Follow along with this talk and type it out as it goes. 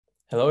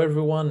Hello,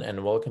 everyone,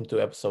 and welcome to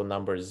episode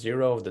number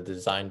 0 of the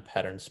Design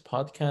Patterns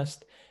podcast.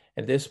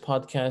 In this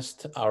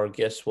podcast, our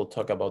guests will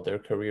talk about their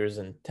careers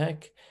in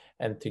tech,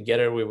 and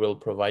together we will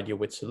provide you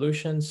with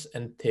solutions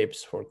and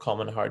tips for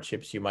common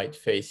hardships you might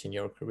face in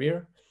your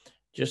career.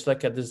 Just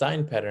like a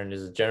design pattern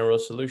is a general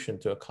solution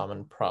to a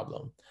common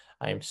problem.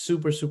 I am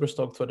super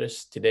stoked for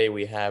this. Today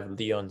we have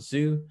Leon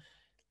Zhu.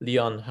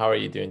 Leon, how are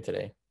you doing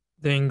today?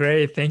 Doing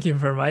great. Thank you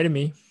for inviting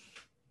me.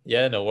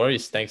 Yeah, no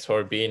worries. Thanks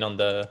for being on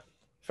the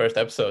first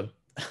episode.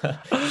 Sure,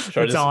 It's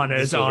this an honor.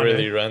 this It's an was honor.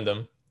 really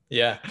random.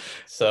 Yeah.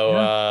 So,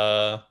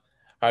 Yeah.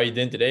 how are you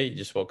doing today? You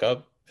just woke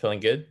up, feeling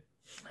good?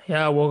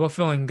 Yeah. I woke up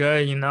feeling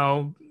good.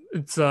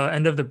 It's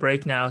end of the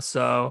break now.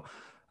 So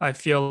I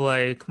feel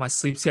like my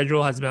sleep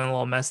schedule has been a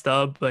little messed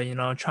up, but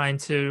trying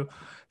to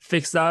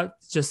fix that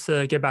just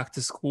to get back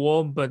to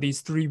school. But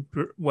these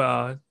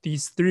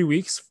 3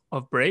 weeks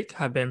of break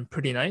have been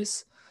pretty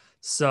nice.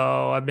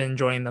 So I've been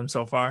enjoying them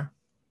so far.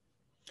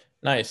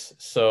 Nice.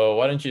 So,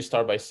 why don't you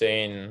start by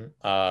saying,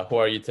 who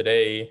are you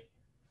today?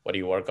 What do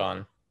you work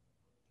on?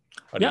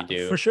 What do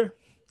you Yeah, for do? sure.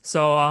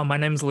 So my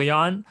name is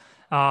Leon.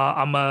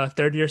 I'm a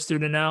third year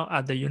student now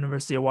at the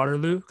University of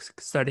Waterloo,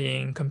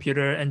 studying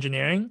computer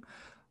engineering.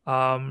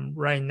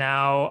 Right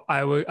now,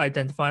 I would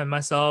identify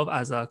myself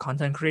as a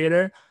content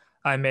creator.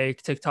 I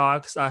make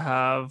TikToks. I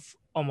have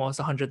almost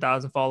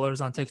 100,000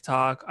 followers on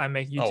TikTok. I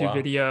make Oh, YouTube wow.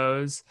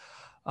 videos.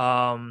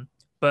 Um,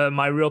 but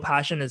my real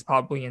passion is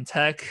probably in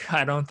tech.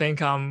 I don't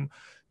think I'm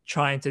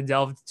trying to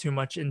delve too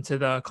much into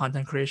the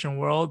content creation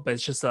world, but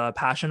it's just a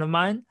passion of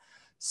mine.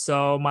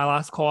 So my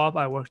last co-op,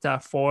 I worked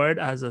at Ford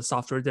as a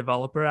software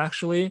developer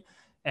actually,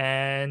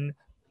 and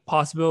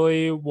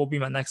possibly will be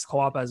my next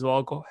co-op as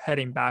well,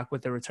 heading back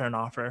with the return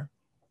offer.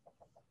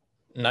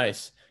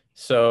 Nice.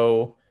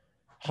 So,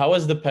 how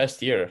was the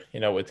past year,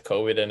 with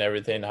COVID and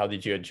everything? How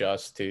did you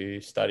adjust to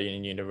studying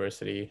in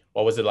university?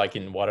 What was it like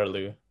in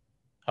Waterloo?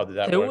 How did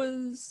that It work?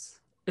 was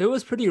it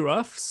was pretty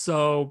rough.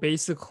 So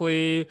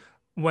basically,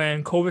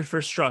 when COVID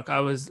first struck,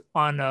 I was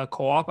on a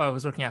co-op. I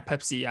was working at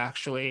Pepsi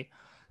actually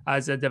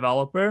as a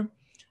developer. Mhm.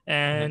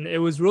 And it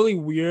was really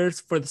weird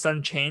for the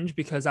sudden change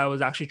because I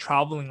was actually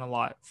traveling a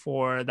lot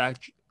for that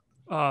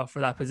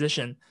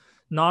position,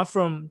 not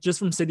from just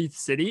from city to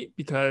city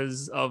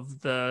because of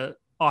the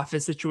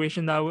office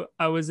situation that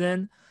I was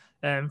in.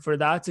 And for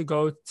that to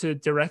go to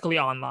directly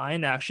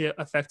online actually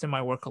affected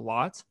my work a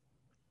lot.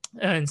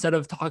 And instead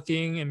of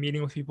talking and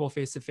meeting with people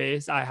face to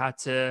face, I had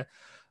to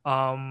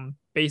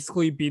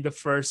basically be the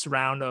first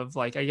round of,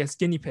 like, I guess,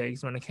 guinea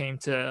pigs when it came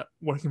to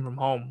working from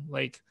home.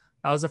 Like,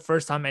 that was the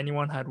first time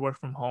anyone had worked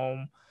from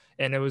home.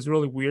 And it was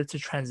really weird to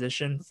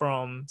transition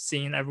from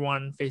seeing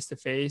everyone face to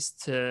face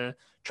to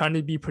trying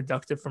to be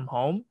productive from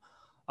home.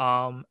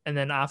 And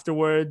then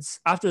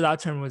afterwards, after that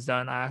term was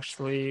done, I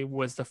actually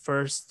was the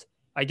first,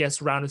 I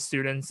guess, round of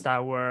students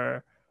that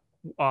were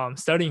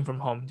studying from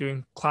home,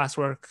 doing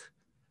classwork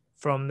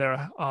from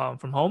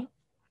home.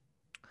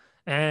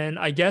 And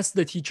I guess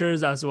the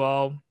teachers as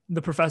well,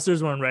 the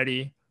professors weren't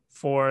ready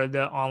for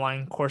the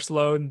online course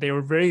load. They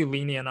were very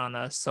lenient on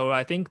us. So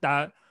I think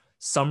that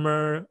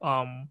summer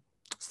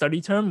study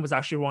term was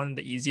actually one of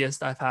the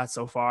easiest I've had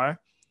so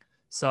far.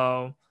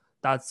 So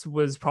that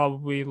was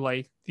probably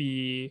like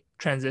the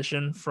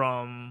transition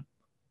from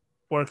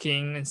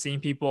working and seeing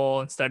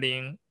people and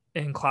studying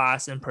in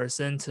class in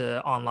person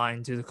to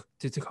online due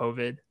to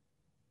COVID.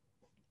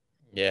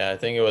 Yeah, I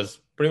think it was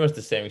pretty much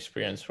the same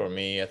experience for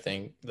me. I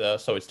think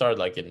so it started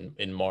like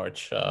in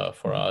March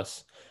for Mhm.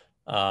 us.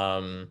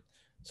 Um,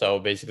 so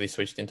basically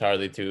switched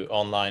entirely to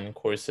online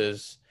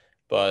courses.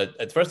 But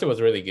at first it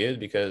was really good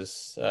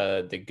because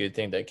the good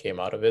thing that came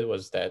out of it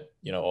was that,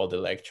 all the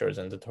lectures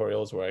and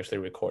tutorials were actually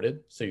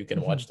recorded, so you can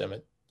Mhm. watch them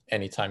at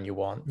any time you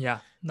want. Yeah,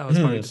 that was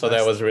probably the So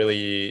that was best.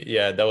 really,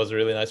 yeah, that was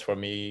really nice for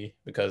me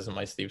because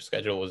my sleep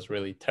schedule was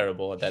really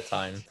terrible at that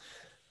time.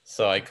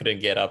 So I couldn't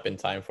get up in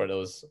time for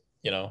those,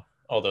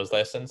 all those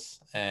lessons,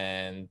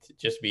 and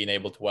just being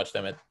able to watch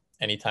them at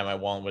any time I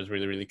want was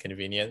really, really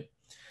convenient.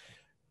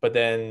 But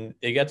then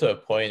it got to a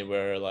point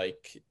where,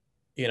 like,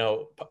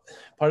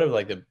 part of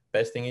like the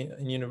best thing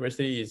in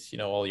university is,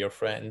 all your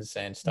friends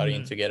and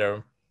studying Mhm.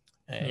 together,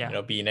 and,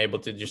 Yeah. being able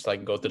to just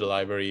like go to the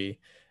library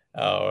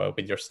or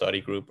with your study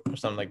group or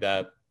something like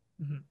that.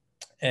 Mhm.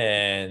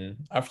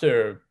 And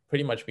after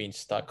pretty much being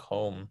stuck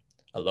home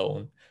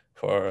alone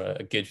for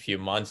a good few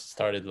months, it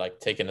started like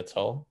taking a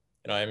toll.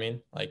 You know what I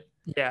mean? Like,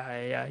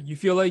 Yeah. You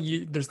feel like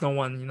there's no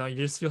one, you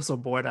just feel so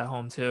bored at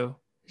home too.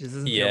 It just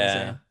doesn't feel the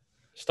yeah, same.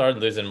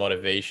 started losing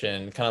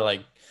motivation. Kind of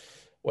like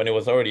when it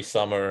was already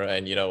summer,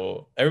 and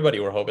everybody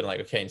were hoping like,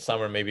 okay, in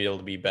summer maybe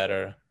it'll be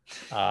better.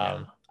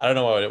 Yeah. I don't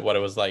know what it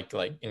was like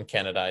in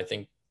Canada. I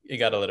think it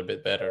got a little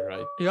bit better,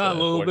 right? It got a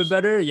little bit Towards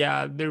better.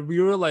 Yeah,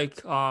 we were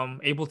like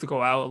able to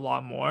go out a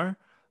lot more.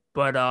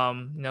 But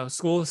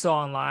school is still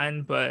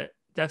online, but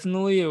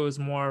definitely it was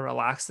more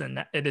relaxed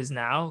than it is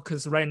now.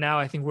 Because right now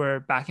I think we're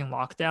back in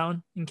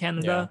lockdown in yeah.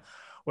 Canada,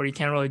 where you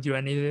can't really do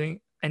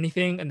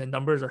anything, and the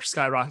numbers are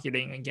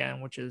skyrocketing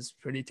again, which is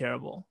pretty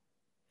terrible.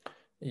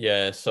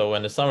 Yeah, so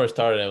when the summer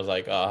started, it was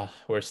like,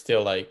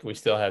 we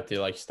still have to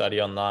like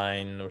study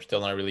online. We're still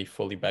not really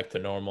fully back to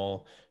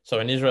normal. So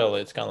in Israel,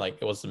 it's kind of like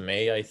it was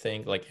May, I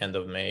think, like end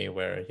of May,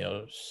 where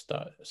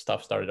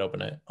stuff started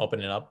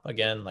opening up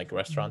again, like Mhm.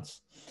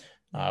 restaurants.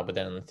 Yeah. But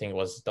then I think it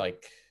was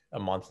like a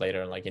month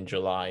later, like in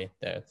July,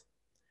 that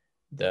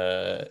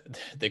the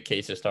the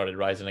cases started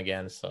rising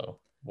again. So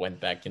went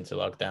back into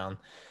lockdown.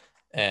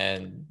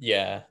 And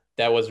yeah,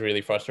 that was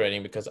really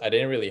frustrating because I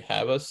didn't really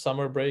have a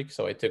summer break.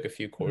 So I took a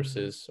few Mhm.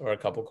 courses or a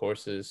couple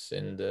courses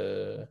in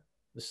the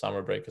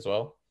summer break as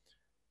well.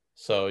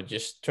 So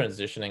just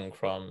transitioning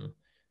from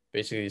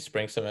basically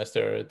spring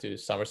semester to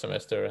summer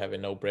semester,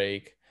 having no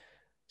break,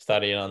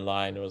 studying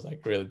online, was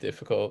like really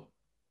difficult.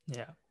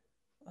 Yeah.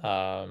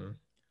 Um,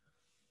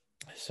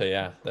 so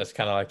yeah, that's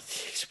kind of like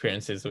the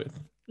experiences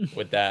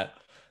with that.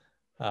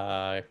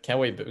 Can't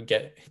wait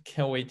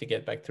to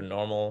get back to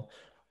normal.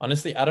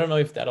 Honestly, I don't know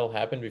if that'll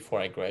happen before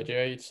I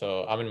graduate.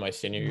 So I'm in my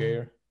senior Mhm.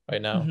 year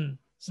right now. Mhm.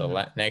 So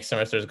Mhm. next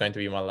semester is going to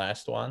be my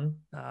last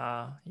one.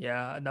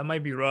 Yeah, that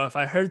might be rough.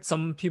 I heard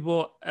some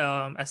people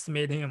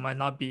estimating it might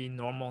not be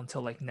normal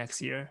until like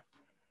next year,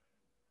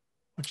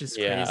 which is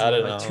Yeah, I crazy.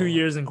 don't Like two know.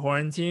 years in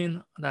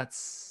quarantine,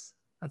 that's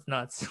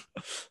nuts.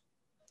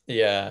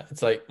 Yeah,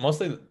 it's like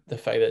mostly the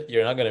fact that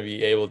you're not gonna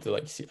be able to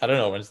like see. I don't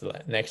know when's the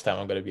next time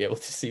I'm gonna be able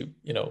to see,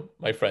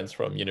 my friends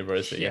from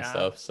university and Yeah.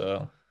 stuff.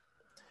 So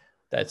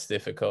that's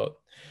difficult.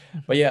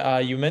 But yeah,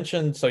 you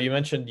mentioned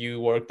you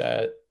worked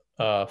at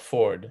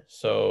Ford. Yeah.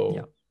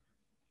 So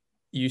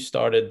you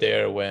started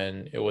there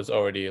when it was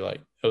already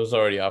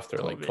after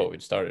like COVID.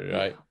 COVID started, Yeah.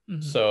 right?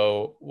 Mhm.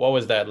 So what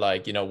was that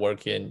like,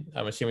 working?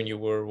 I'm assuming you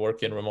were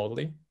working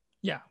remotely.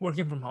 Yeah.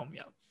 Working from home.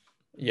 Yeah.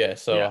 Yeah,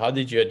 so Yeah. how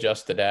did you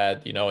adjust to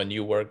that, a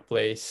new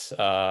workplace?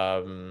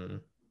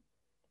 What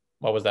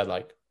was that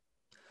like?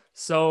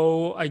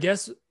 So I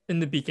guess in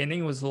the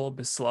beginning it was a little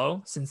bit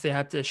slow since they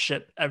had to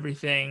ship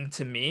everything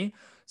to me.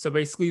 So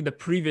basically the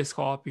previous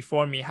co-op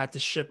before me had to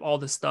ship all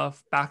the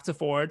stuff back to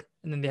Ford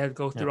and then they had to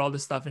go Yeah. through all the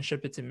stuff and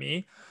ship it to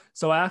me.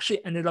 So I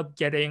actually ended up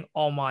getting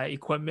all my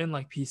equipment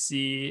like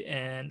PC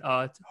and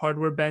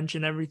hardware bench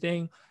and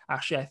everything.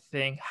 Actually, I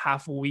think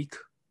half a week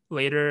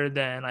later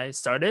than I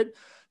started.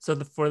 So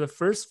for the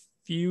first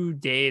few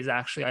days,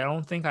 actually, I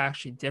don't think I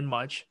actually did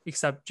much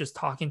except just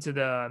talking to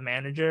my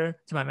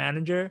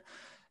manager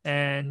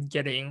and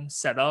getting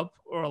set up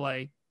or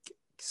like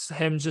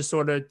him just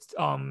sort of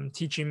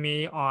teaching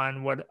me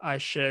on what I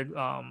should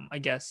I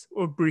guess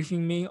or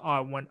briefing me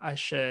on what I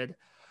should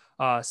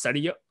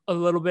study a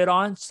little bit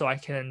on so I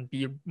can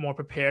be more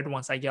prepared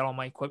once I get all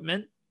my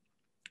equipment.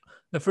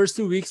 The first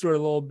 2 weeks were a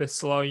little bit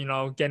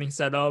slow, getting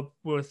set up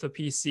with the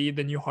PC,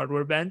 the new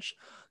hardware bench.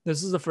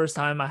 This is the first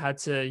time I had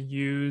to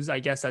use, I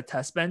guess, a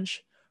test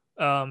bench,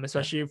 Yeah.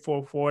 especially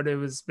for Ford. It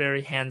was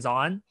very hands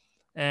on.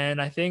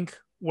 And I think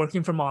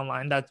working from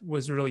online, that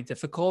was really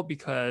difficult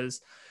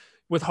because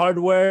with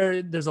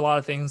hardware, there's a lot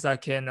of things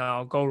that can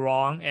go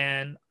wrong.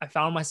 And I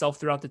found myself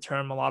throughout the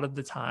term a lot of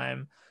the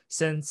time,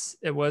 since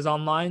it was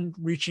online,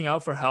 reaching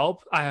out for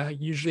help. I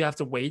usually have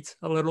to wait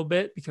a little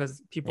bit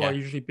because people are Yeah.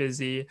 usually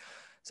busy.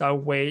 So I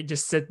wait,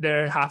 just sit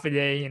there half a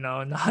day,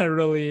 not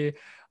really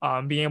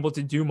being able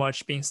to do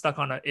much, being stuck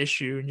on an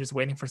issue and just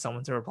waiting for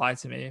someone to reply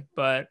to me.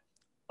 But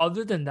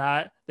other than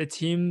that, the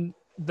team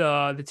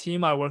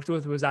I worked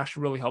with was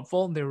actually really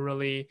helpful. They were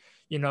really,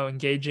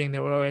 engaging. They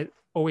were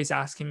always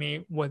asking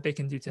me what they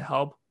can do to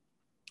help.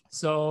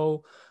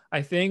 So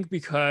I think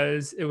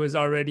because it was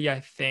already, I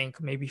think,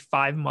 maybe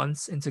 5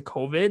 months into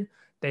COVID,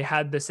 they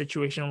had the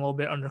situation a little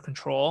bit under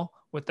control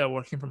with the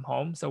working from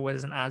home. So it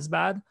wasn't as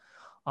bad.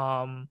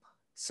 Um,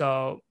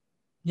 so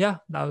yeah,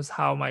 that was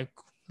how my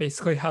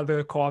basically how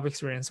the co-op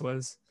experience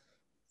was.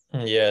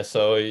 Yeah,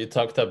 so you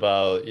talked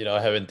about,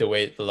 having to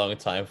wait a long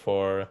time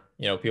for,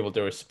 people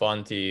to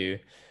respond to you.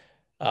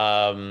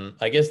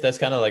 I guess that's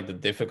kind of like the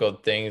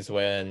difficult things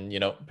when,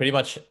 pretty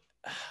much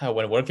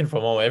when working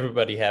from home,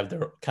 everybody have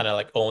their kind of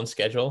like own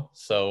schedule.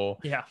 So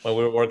Yeah. when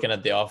we were working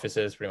at the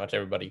offices, pretty much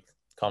everybody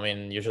come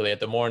in usually at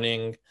the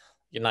morning,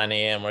 9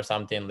 a.m. or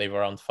something, leave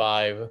around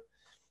 5.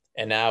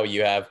 And now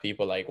you have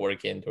people like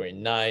working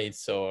during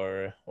nights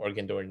or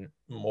working during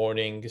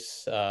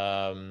mornings.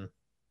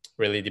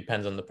 Really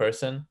depends on the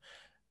person.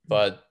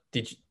 But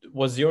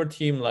was your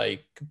team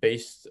like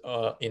based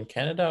in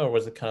Canada, or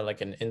was it kind of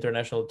like an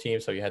international team?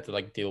 So you had to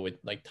like deal with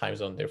like time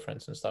zone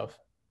difference and stuff.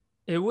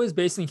 It was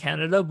based in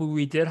Canada, but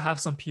we did have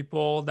some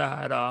people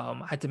that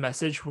had to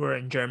message who were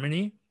in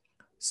Germany.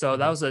 So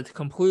that Hmm. was a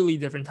completely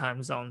different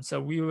time zone.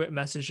 So we would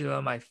message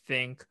them, I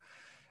think,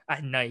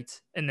 at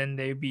night, and then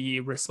they'd be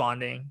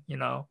responding,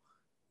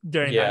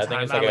 during Yeah, I think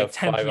nighttime it's like at a like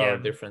 10 5 hour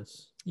p.m.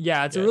 difference.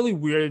 Yeah, it's a Yeah. really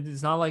weird.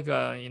 It's not like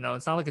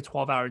it's not like a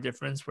 12-hour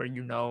difference where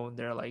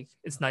they're like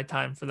it's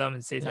nighttime for them and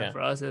it's daytime Yeah.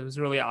 for us. It was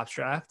really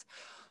abstract.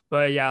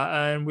 But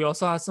yeah, and we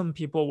also had some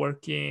people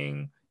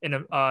working in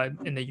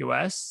the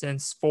US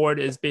since Ford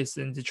is based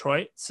in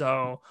Detroit.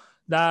 So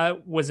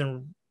that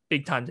wasn't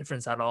big time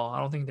difference at all. I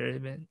don't think there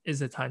even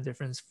is a time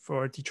difference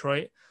for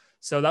Detroit.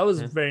 So that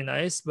was Mhm. very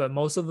nice, but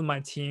most of my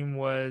team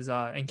was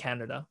in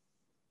Canada.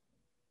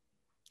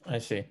 I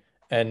see.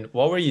 And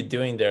what were you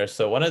doing there?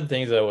 So one of the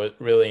things that was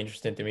really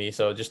interesting to me,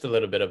 so just a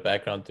little bit of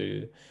background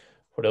to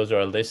for those who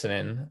are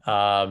listening.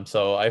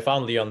 So I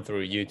found Leon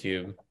through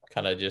YouTube,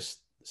 kind of just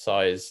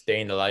saw his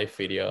day in the life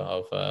video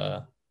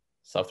of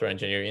software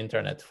engineer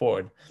intern at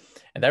Ford.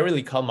 And that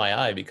really caught my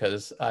eye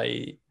because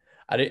I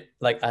did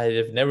like I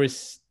have never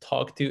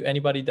talked to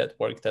anybody that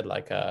worked at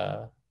like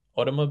a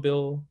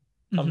automobile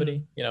Hmm.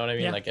 company, you know what I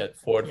mean? Yeah. Like at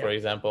Ford, for Yeah.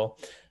 example.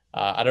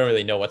 I don't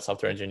really know what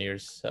software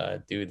engineers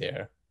do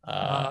there.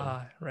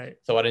 Right.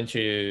 So why don't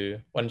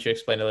you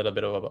explain a little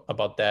bit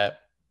about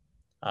that?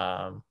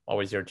 What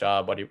was your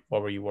job?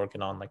 What were you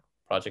working on? Like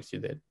projects you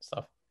did,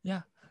 stuff.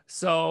 Yeah.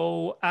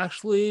 So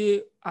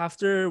actually,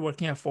 after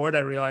working at Ford, I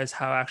realized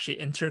how actually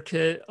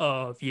intricate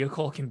a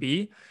vehicle can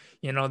be.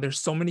 There's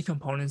so many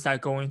components that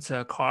go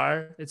into a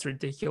car. It's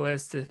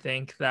ridiculous to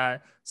think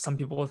that some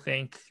people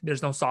think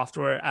there's no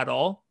software at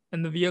all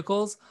in the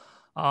vehicles.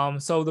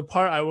 So the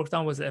part I worked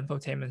on was the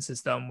infotainment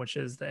system, which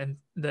is the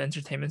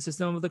entertainment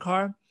system of the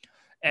car.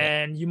 Yeah.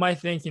 And you might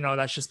think,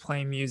 that's just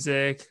playing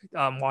music,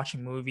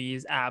 watching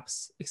movies,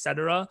 apps,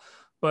 etc.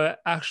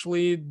 But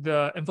actually,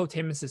 the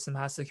infotainment system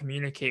has to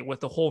communicate with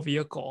the whole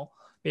vehicle,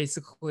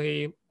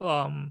 basically,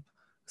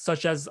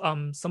 such as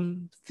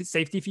some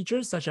safety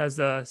features, such as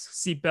the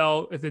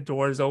seatbelt, if the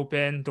door is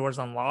open, doors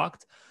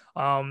unlocked.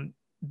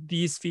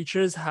 These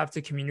features have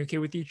to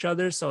communicate with each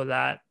other so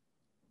that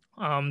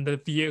the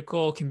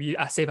vehicle can be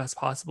as safe as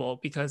possible,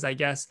 because I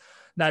guess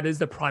that is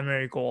the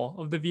primary goal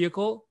of the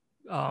vehicle,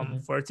 Hmm.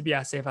 for it to be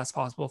as safe as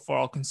possible for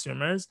all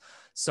consumers.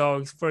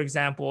 So, for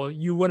example,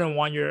 you wouldn't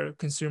want your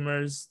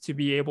consumers to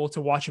be able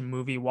to watch a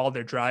movie while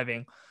they're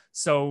driving.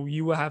 So,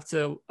 you will have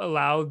to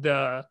allow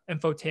the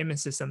infotainment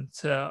system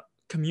to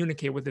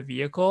communicate with the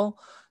vehicle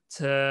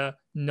to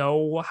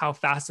know how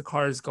fast the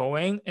car is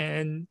going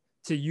and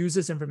to use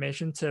this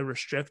information to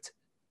restrict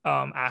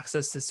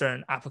access to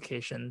certain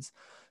applications.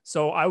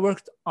 So I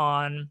worked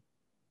on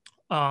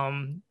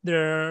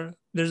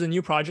there's a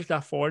new project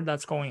at Ford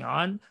that's going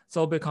on. It's a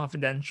little bit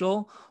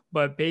confidential,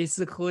 but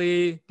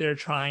basically they're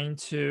trying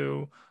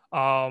to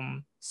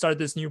start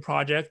this new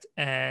project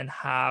and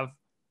have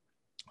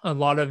a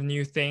lot of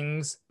new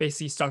things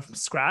basically start from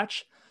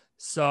scratch.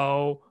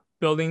 So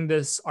building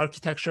this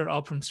architecture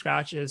up from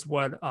scratch is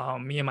what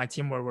me and my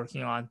team were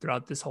working on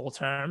throughout this whole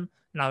term.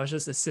 And I was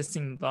just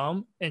assisting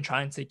them in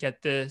trying to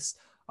get this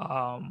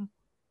um,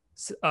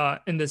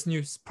 in this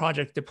new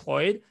project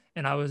deployed,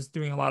 and I was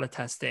doing a lot of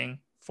testing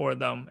for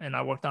them, and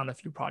I worked on a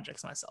few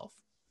projects myself.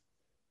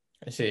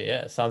 I see.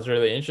 Yeah, sounds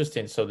really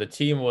interesting. So the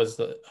team was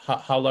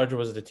how large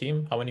was the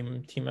team? How many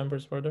team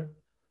members were there?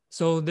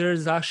 So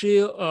there's actually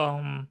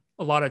a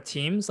lot of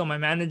teams. So my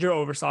manager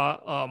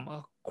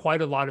oversaw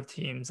quite a lot of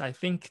teams. I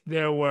think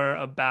there were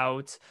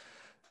about,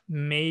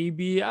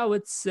 maybe I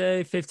would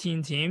say,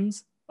 15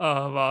 teams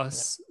of Yeah.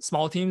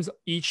 small teams,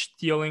 each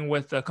dealing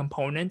with a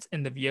component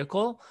in the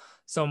vehicle.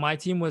 So my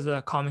team was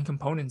a common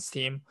components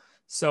team.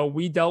 So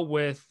we dealt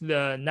with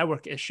the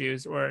network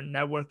issues or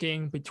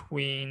networking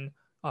between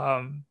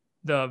um,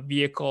 the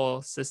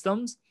vehicle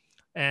systems.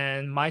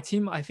 And my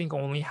team, I think,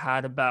 only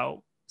had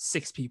about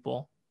 6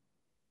 people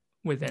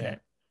within Yeah.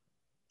 it.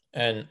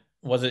 And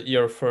was it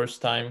your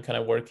first time kind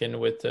of working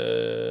with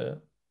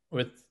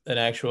an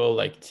actual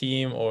like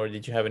team, or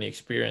did you have any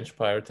experience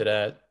prior to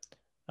that?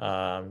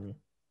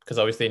 Because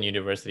obviously in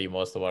university,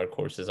 most of our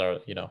courses are,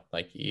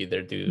 like you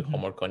either do Mhm.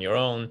 homework on your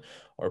own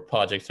or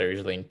projects are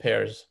usually in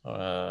pairs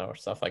or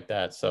stuff like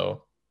that. So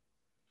what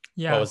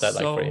Yeah. was that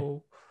like for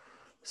you?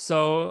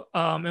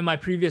 In my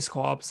previous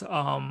co-ops,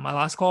 my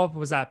last co-op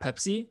was at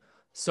Pepsi. Yeah.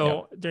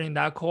 So during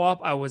that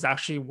co-op, I was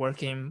actually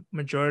working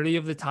majority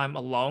of the time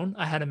alone.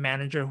 I had a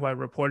manager who I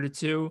reported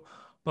to,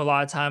 but a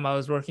lot of time I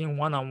was working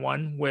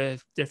one-on-one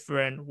with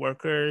different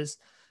workers.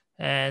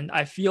 And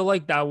I feel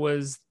like that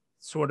was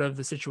sort of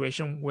the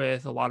situation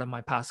with a lot of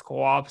my past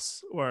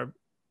co-ops or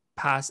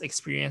past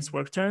experience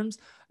work terms.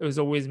 It was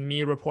always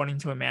me reporting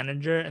to a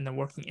manager and then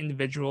working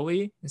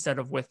individually instead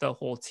of with the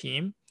whole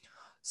team.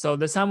 So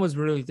this time was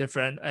really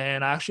different,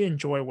 and I actually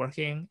enjoy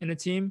working in a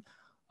team.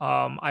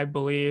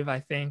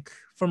 I think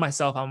for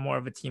myself, I'm more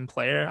of a team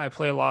player. I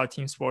play a lot of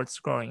team sports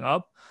growing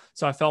up,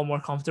 so I felt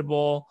more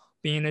comfortable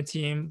being in a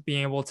team,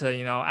 being able to,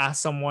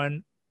 ask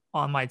someone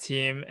on my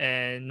team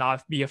and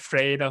not be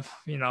afraid of,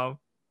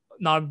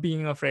 not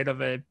being afraid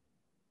of it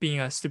being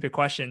a stupid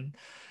question,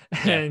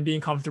 Yeah. and being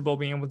comfortable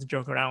being able to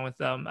joke around with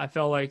them. I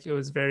felt like it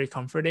was very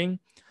comforting,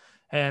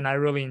 and I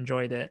really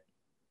enjoyed it.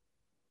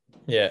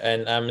 Yeah,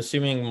 and I'm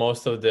assuming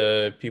most of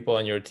the people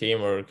on your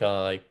team were kind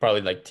of like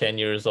probably like 10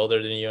 years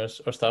older than you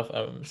or stuff.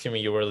 I'm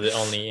assuming you were the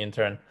only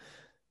intern.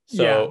 Yeah.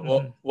 So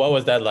Mhm. what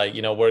was that like,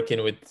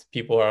 working with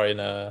people who are in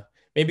a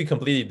maybe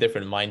completely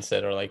different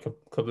mindset or like a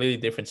completely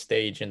different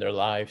stage in their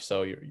life.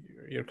 So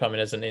you're coming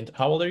as an intern.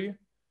 How old are you?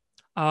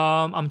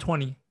 I'm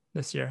 20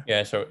 this year.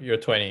 Yeah, so you're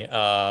 20.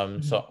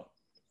 Mhm. So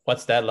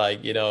what's that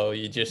like? You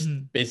just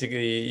Mhm.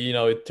 basically,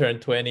 turn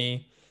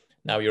 20.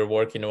 Now you're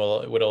working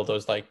with all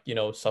those like,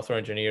 software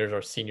engineers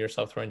or senior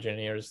software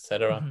engineers,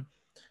 etc.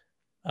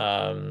 Mhm.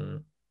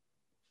 Um,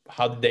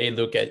 how did they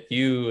look at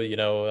you?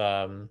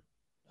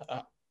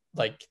 Uh,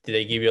 like, did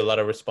they give you a lot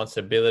of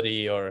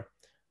responsibility, or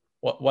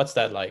what's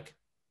that like?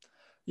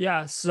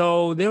 Yeah,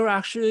 so they were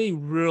actually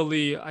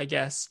really, I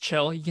guess,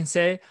 chill, you can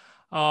say.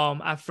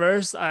 At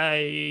first,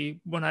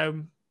 when I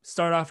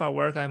start off at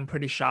work, I'm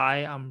pretty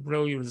shy. I'm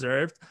really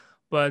reserved,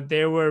 but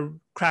they were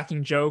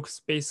cracking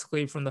jokes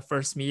basically from the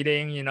first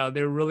meeting.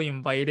 They were really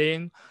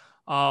inviting.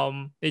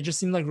 They just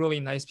seemed like really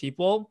nice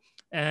people.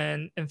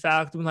 And in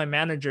fact, with my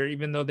manager,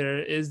 even though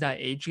there is that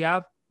age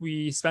gap,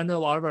 we spend a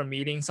lot of our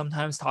meetings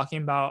sometimes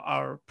talking about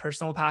our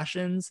personal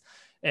passions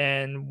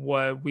and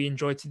what we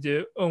enjoy to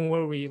do and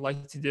what we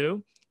like to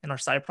do in our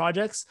side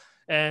projects.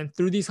 And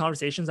through these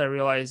conversations, I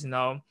realized,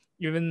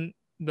 even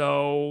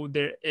though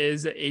there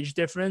is an age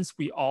difference,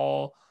 we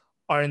all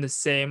are in the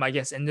same, I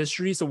guess,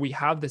 industry. So we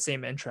have the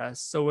same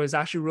interests. So it was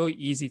actually really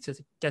easy to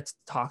get to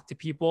talk to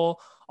people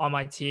on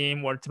my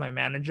team or to my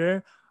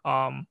manager.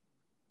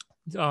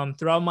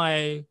 Throughout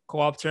my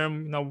co-op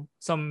term,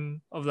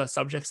 some of the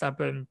subjects that have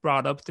been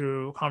brought up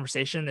through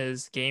conversation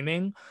is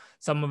gaming.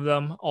 Some of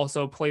them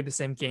also play the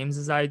same games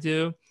as I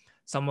do.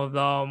 Some of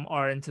them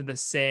are into the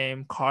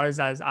same cars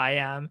as I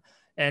am.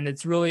 And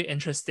it's really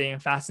interesting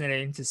and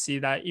fascinating to see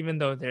that even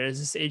though there is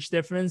this age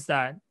difference,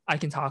 that I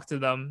can talk to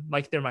them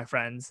like they're my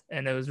friends.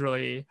 And it was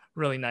really,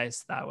 really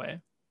nice that way.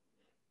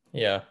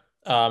 Yeah.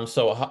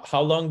 So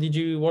how long did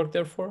you work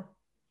there for?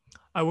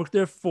 I worked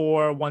there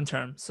for one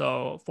term,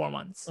 so 4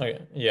 months.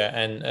 Okay. Yeah.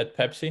 And at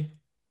Pepsi?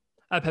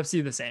 At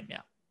Pepsi, the same,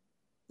 yeah.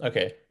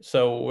 Okay.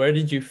 So where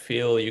did you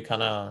feel you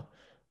kind of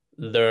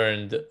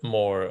learned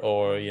more,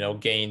 or,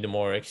 gained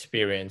more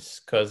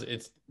experience? Because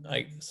it's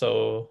like,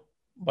 so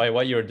by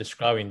what you're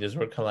describing, these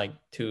were kind of like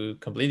two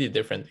completely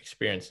different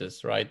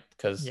experiences, right?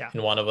 Because Yeah.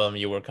 in one of them,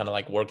 you were kind of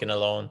like working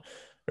alone,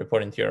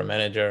 reporting to your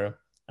manager.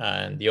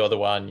 And the other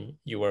one,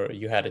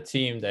 you had a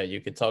team that you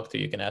could talk to,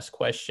 you can ask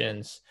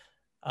questions.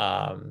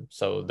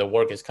 So the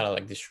work is kind of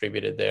like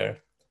distributed there.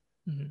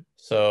 Mhm.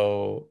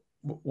 So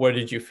where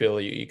did you feel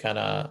you kind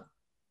of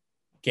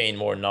gain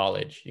more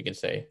knowledge, you can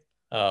say,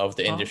 of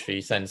the Oh,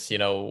 industry, since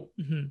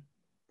mhm.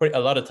 a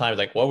lot of times,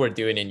 like, what we're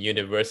doing in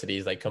university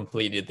is like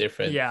completely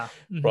different Yeah.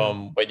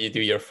 from when you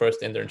do your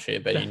first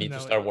internship, and you need to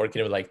Definitely. start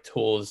working with like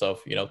tools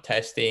of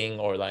testing,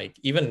 or like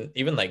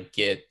even like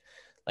Git.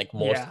 Like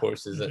most Yeah.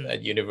 courses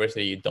at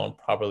university, you don't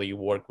properly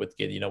work with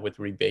Git, with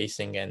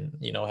rebasing, and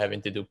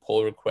having to do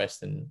pull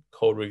requests and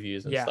code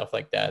reviews and Yeah. stuff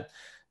like that.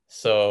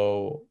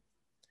 So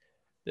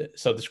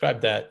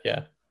describe that.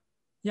 Yeah.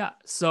 Yeah.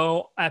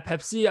 So at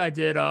Pepsi, I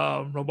did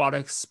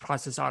robotics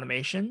process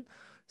automation.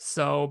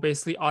 So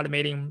basically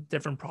automating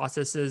different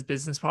processes,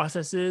 business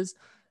processes.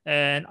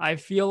 And I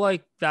feel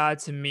like that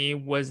to me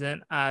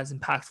wasn't as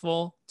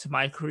impactful to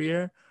my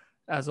career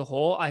as a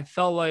whole. I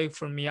felt like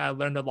for me, I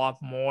learned a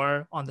lot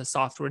more on the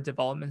software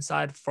development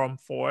side from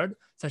Ford,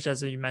 such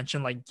as you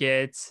mentioned, like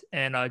Git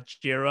and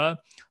Jira.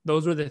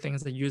 Those were the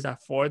things they used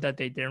at Ford that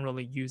they didn't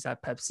really use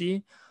at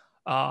Pepsi.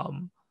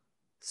 Um,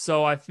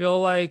 So I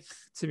feel like,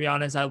 to be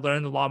honest, I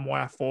learned a lot more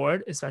at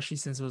Ford, especially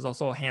since it was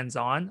also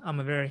hands-on. I'm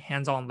a very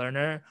hands-on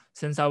learner.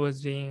 Since I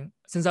was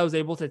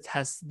able to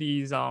test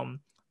these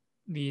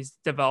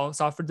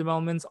software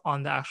developments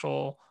on the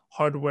actual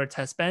hardware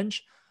test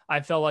bench,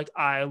 I felt like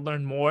I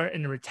learned more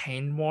and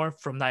retained more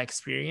from that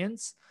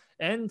experience.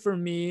 And for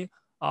me,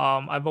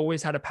 I've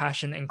always had a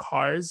passion in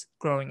cars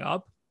growing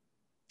up.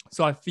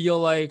 So I feel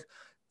like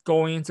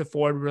going into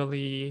Ford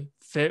really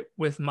fit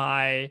with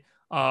my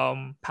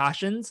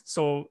passions.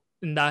 So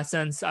in that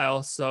sense, I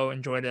also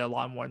enjoyed it a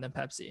lot more than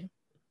Pepsi.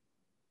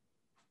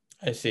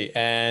 I see.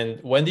 And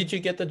when did you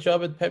get the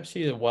job at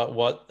Pepsi?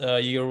 What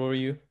year were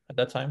you at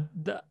that time?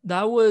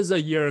 That was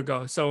a year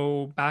ago.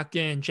 So back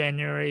in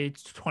January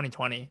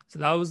 2020. So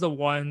that was the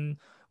one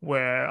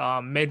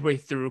where midway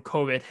through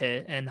COVID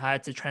hit and I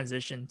had to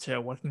transition to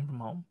working from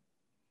home.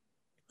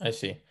 I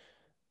see.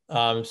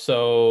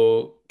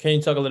 So can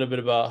you talk a little bit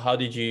about how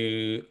did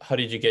you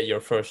get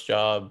your first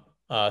job?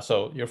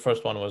 So your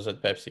first one was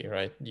at Pepsi,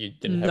 right? You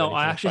didn't have No, I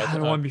anything actually applied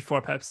had to. one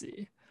before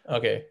Pepsi.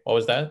 Okay. What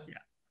was that? Yeah.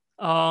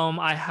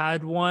 I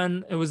had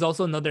one. It was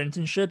also another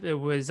internship. It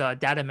was a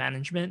data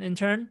management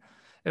intern.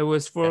 It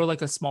was Okay. for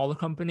like a smaller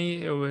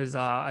company. It was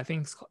I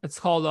think it's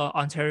called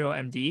Ontario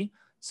MD.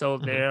 So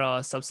Hmm. they're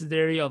a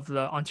subsidiary of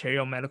the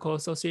Ontario Medical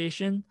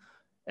Association.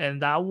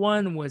 And that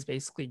one was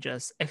basically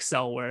just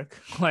Excel work,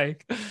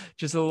 like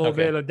just a little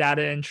bit Okay. of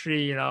data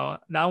entry,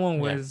 That one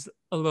Yeah. was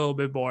a little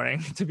bit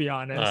boring, to be All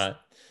honest. right.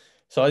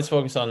 So let's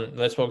focus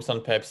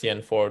on Pepsi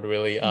and Ford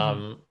really.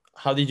 Mhm.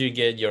 How did you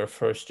get your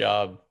first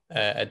job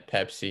at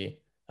Pepsi?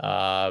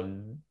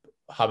 Um,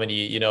 how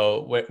many,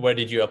 where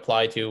did you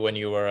apply to when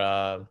you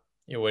were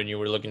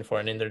looking for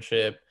an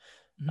internship?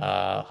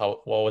 Mhm.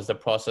 What was the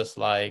process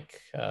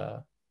like?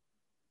 Yeah.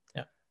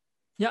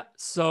 Yeah,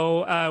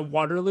 so at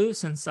Waterloo,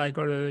 since I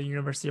go to the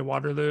University of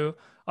Waterloo,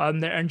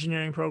 their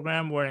engineering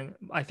program, where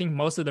I think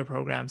most of their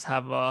programs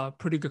have a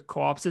pretty good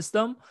co-op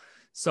system.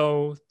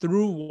 So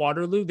through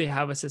Waterloo, they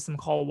have a system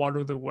called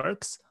Waterloo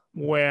Works,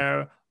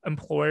 where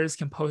employers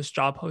can post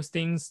job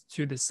postings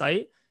to the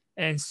site,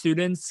 and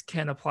students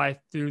can apply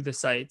through the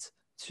site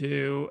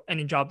to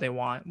any job they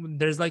want.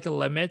 There's like a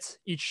limit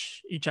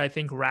each I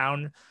think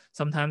round.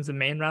 Sometimes the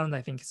main round,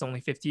 I think it's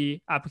only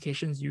 50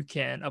 applications you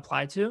can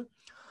apply to.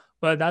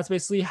 But that's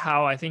basically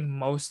how I think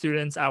most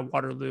students at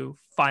Waterloo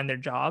find their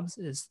jobs,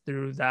 is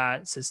through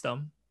that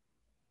system.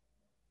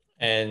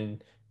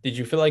 And did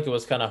you feel like it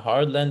was kind of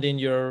hard landing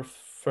your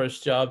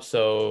first job?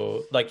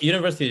 So, like,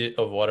 University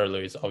of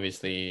Waterloo is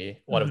obviously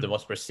one of the Mhm.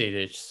 most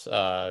prestigious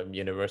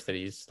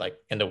universities like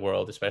in the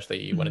world,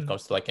 especially when it Mhm.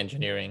 comes to like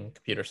engineering,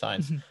 computer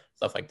science, Mhm.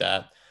 stuff like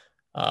that.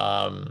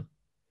 Um,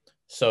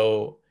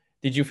 so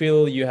did you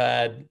feel you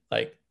had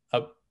like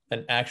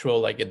an actual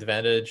like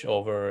advantage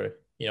over,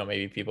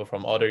 maybe people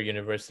from other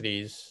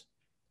universities?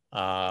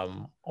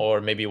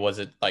 Or maybe was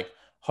it like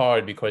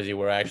hard because you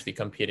were actually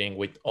competing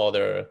with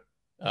other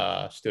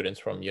students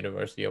from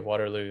University of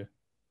Waterloo?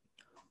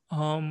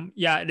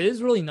 Yeah, it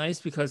is really nice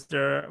because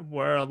there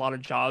were a lot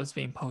of jobs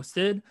being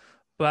posted,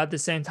 but at the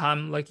same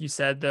time, like you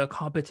said, the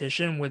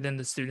competition within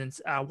the students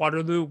at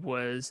Waterloo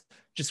was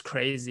just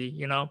crazy,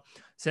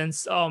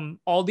 since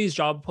all these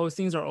job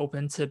postings are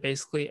open to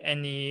basically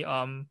any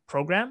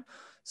program.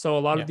 So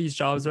a lot of Yeah. these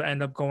jobs will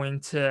end up going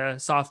to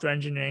software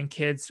engineering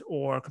kids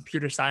or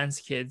computer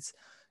science kids.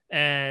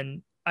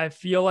 And I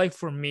feel like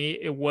for me,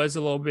 it was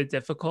a little bit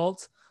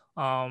difficult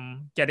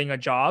getting a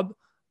job.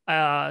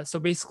 So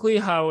basically,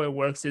 how it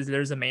works is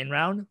there's a main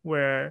round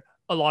where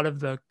a lot of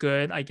the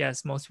good, I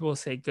guess most people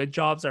say good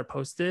jobs are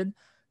posted.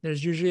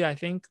 There's usually, I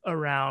think,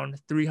 around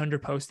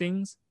 300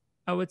 postings,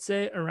 I would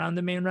say, around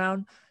the main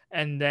round.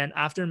 And then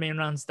after main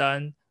round's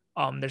done,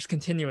 there's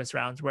continuous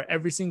rounds where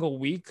every single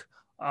week,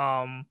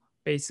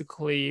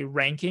 basically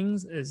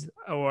rankings is,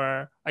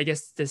 or I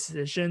guess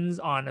decisions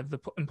on if the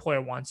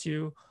employer wants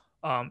you,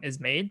 is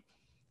made.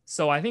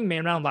 So I think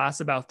main round lasts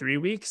about 3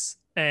 weeks,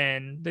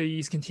 and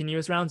these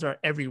continuous rounds are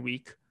every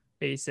week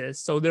basis.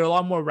 So they're a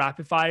lot more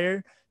rapid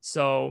fire.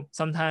 So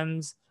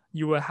sometimes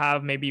you will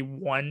have maybe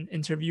one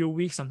interview a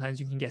week. Sometimes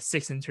you can get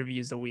 6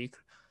 interviews a week,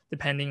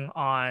 depending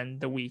on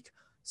the week.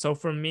 So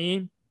for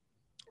me,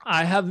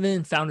 I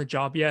haven't found a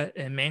job yet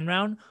in main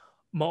round.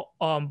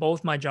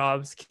 Both my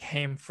jobs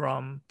came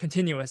from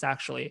continuous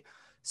actually.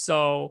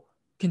 So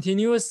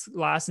continuous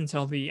lasts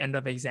until the end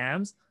of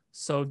exams.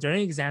 So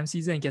during exam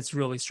season, it gets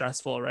really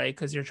stressful, right?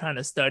 Because you're trying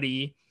to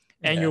study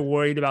and you're Yeah.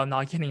 worried about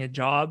not getting a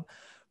job.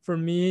 For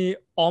me,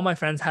 all my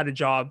friends had a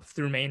job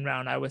through main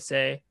round, I would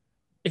say,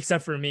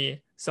 except for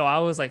me. So I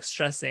was like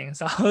stressing.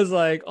 So I was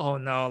like, oh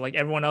no, like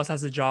everyone else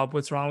has a job.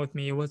 What's wrong with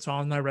me? What's wrong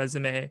with my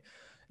resume?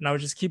 And I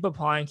would just keep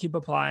applying, keep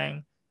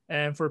applying.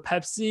 And for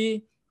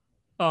Pepsi,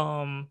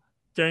 um,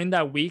 during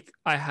that week,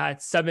 I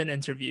had 7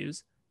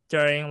 interviews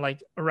during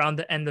like around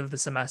the end of the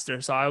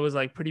semester. So I was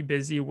like pretty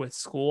busy with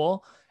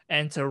school,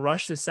 and to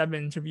rush the 7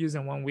 interviews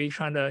in one week,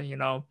 trying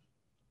to,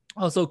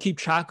 also keep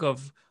track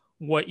of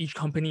what each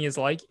company is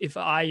like if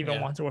I even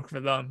Yeah. want to work for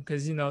them.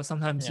 Because,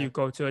 sometimes Yeah. you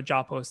go to a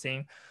job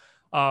posting,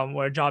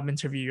 or a job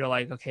interview, you're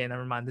like, okay,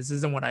 never mind, this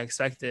isn't what I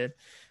expected.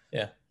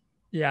 Yeah.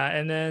 Yeah,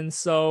 and then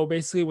so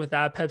basically with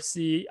that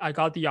Pepsi, I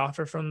got the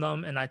offer from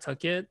them and I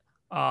took it.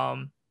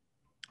 Um,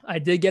 I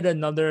did get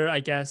another,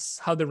 I guess,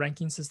 how the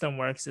ranking system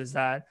works is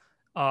that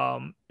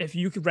if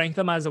you could rank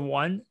them as a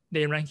 1,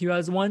 they rank you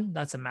as 1,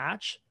 that's a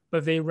match. But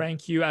if they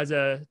rank you as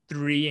a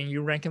 3 and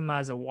you rank them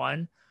as a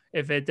 1,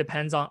 if it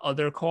depends on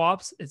other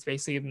co-ops, it's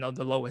basically,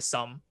 the lowest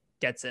sum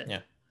gets it.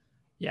 Yeah.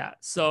 Yeah.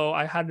 So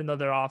I had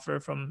another offer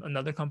from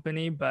another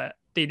company, but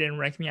they didn't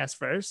rank me as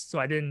first. So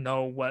I didn't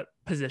know what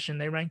position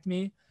they ranked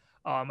me.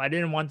 I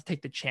didn't want to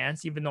take the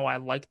chance, even though I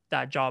liked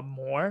that job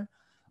more.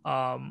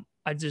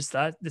 I just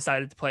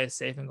decided to play it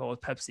safe and go with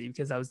Pepsi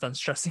because I was done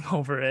stressing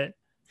over it.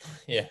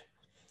 Yeah.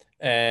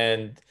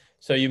 And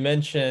so you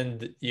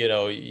mentioned,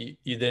 you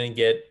didn't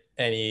get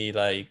any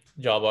like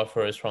job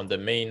offers from the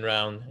main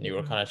round and you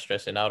were Mhm. kind of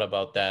stressing out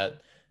about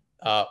that.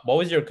 What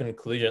was your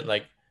conclusion?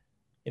 Like,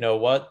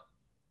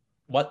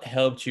 what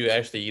helped you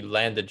actually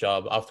land the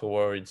job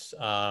afterwards?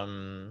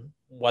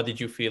 What did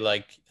you feel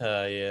like,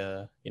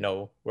 yeah,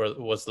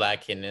 was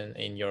lacking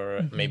in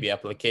your Mhm. maybe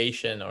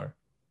application, or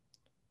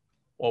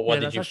what Yeah,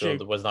 did that's you feel actually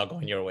that was not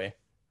going your way?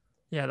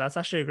 Yeah, that's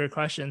actually a great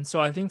question.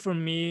 So I think for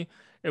me,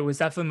 it was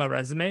definitely my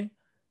resume,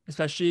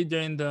 especially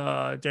during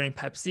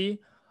Pepsi.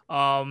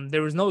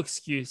 There was no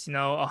excuse,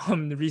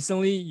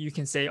 recently you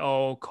can say,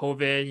 oh,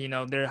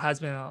 COVID, there has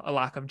been a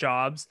lack of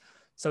jobs.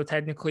 So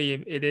technically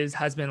it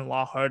has been a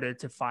lot harder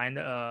to find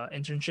a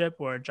internship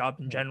or a job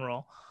in Yeah.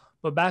 general.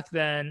 But back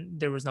then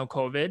there was no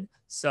COVID.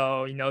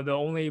 So, the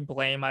only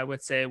blame I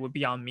would say would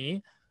be on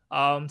me.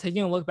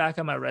 Taking a look back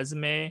at my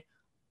resume,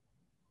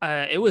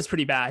 it was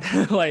pretty bad.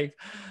 Like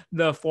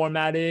the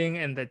formatting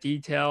and the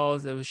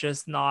details, it was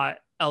just not.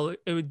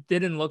 It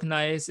didn't look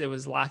nice. It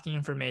was lacking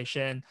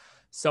information.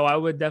 So I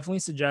would definitely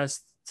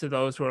suggest to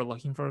those who are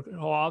looking for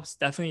co-ops,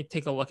 definitely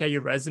take a look at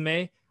your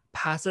resume,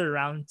 pass it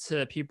around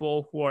to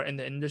people who are in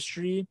the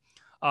industry.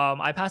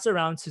 I passed it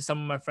around to some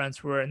of my friends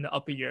who were in the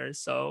upper years.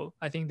 So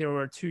I think they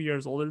were 2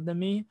 years older than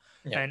me,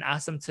 Yeah. and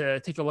asked them to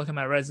take a look at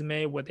my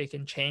resume, what they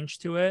can change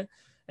to it,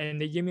 and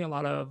they gave me a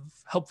lot of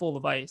helpful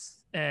advice.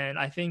 And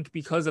I think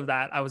because of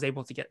that, I was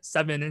able to get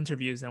 7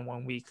 interviews in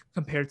 1 week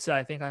compared to,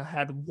 I think I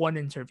had 1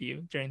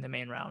 interview during the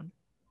main round.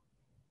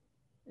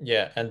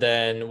 Yeah, and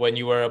then when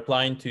you were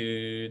applying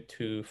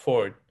to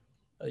Ford,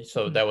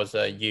 so that was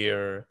a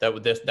year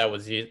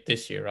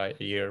this year, right?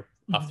 A year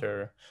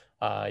after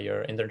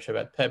your internship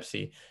at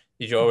Pepsi.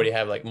 Did you already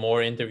have like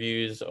more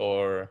interviews,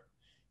 or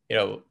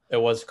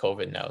it was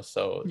COVID now,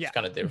 so it's Yeah.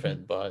 kind of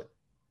different. But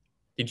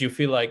did you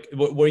feel like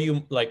were you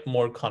like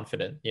more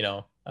confident,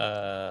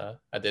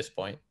 at this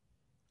point?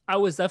 I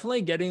was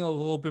definitely getting a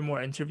little bit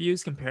more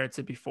interviews compared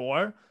to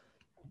before.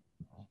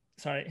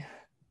 Sorry.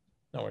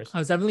 No worries. I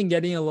was definitely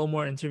getting a little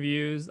more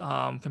interviews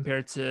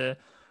compared to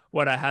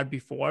what I had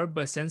before.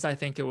 But since I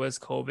think it was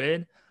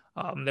COVID,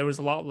 there was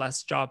a lot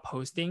less job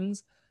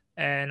postings.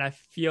 And I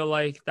feel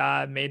like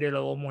that made it a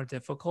little more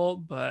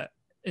difficult. But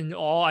in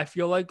all, I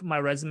feel like my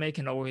resume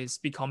can always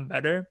become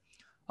better.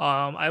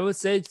 I would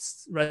say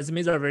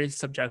resumes are very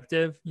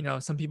subjective.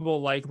 Some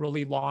people like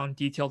really long,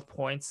 detailed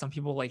points. Some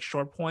people like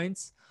short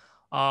points.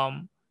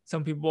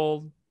 Some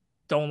people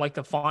don't like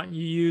the font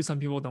you use. Some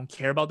people don't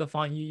care about the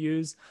font you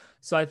use.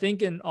 So I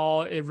think in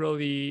all, it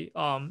really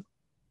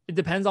it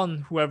depends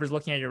on whoever's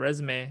looking at your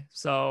resume.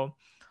 So,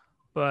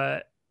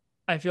 but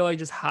I feel like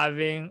just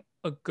having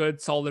a good,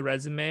 solid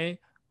resume,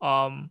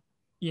 one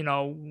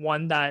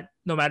that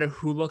no matter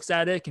who looks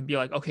at it can be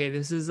like, okay,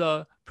 this is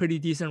a pretty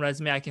decent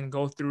resume. I can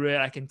go through it.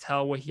 I can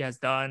tell what he has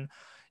done,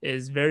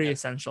 is very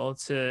essential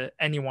to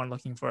anyone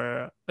looking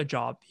for a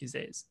job these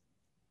days.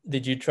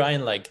 Did you try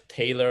and like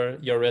tailor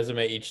your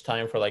resume each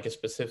time for like a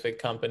specific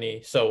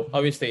company? So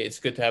obviously it's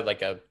good to have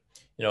like a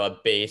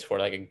base for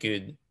like a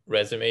good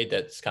resume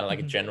that's kind of like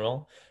a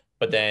general.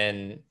 But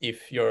then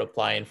if you're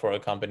applying for a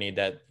company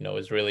that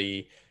is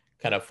really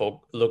kind of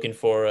looking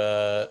for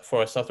a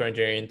software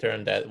engineering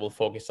intern that will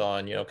focus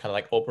on kind of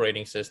like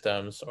operating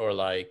systems or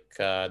like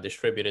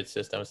distributed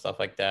systems, stuff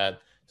like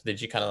that. So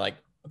did you kind of like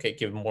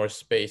give more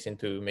space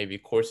into maybe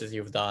courses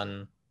you've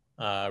done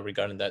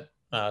regarding that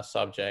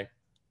subject,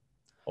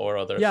 or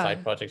other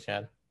side projects you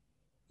had?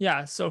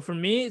 Yeah. So for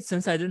me,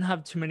 since I didn't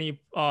have too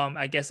many,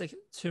 I guess like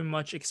too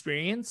much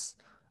experience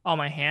on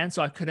my hands,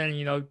 so I couldn't,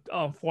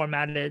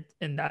 format it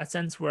in that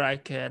sense where I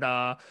could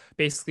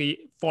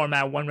basically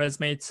format one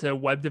resume to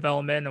web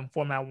development and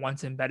format one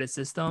to embedded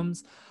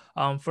systems.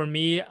 For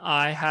me,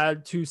 I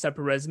had 2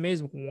 separate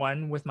resumes,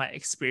 one with my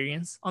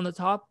experience on the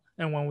top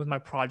and one with my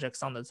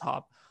projects on the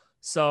top.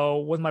 So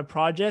with my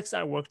projects,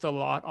 I worked a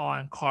lot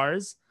on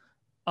cars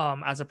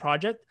as a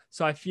project.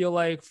 So I feel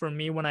like for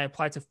me, when I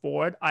apply to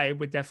Ford, I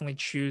would definitely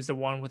choose the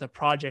one with a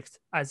project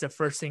as the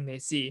first thing they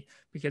see,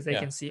 because they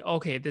can see,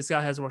 okay, this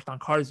guy has worked on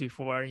cars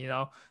before,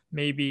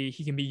 maybe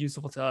he can be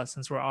useful to us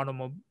since we're an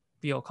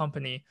automobile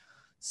company.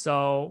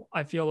 So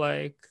I feel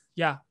like,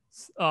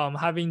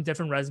 having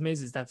different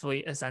resumes is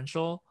definitely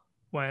essential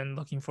when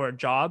looking for a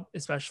job,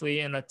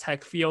 especially in a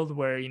tech field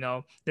where,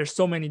 there's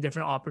so many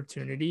different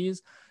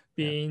opportunities.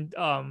 Being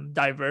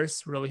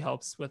diverse really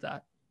helps with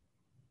that.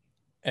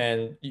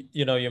 And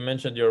you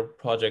mentioned your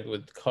project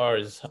with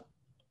cars.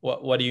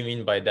 What do you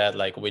mean by that?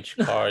 Like which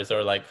cars,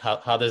 or like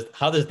how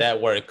does that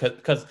work?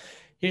 Because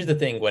here's the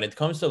thing, when it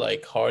comes to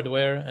like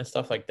hardware and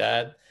stuff like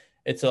that,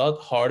 it's a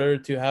lot harder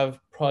to have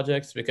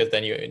projects because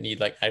then you need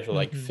like actual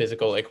like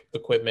physical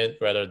equipment,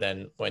 rather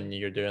than when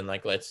you're doing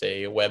like, let's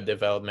say, web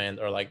development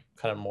or like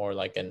kind of more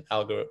like an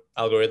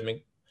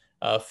algorithmic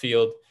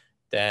field.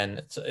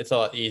 Then it's a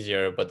lot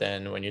easier. But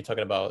then when you're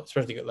talking about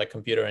especially like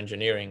computer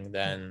engineering,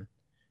 then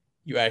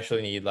you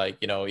actually need like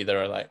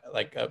either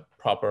like a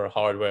proper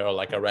hardware, or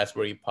like a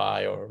Raspberry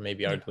Pi, or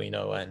maybe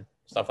Arduino and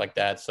stuff like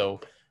that.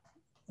 So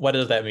what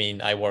does that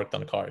mean? I worked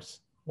on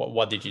cars.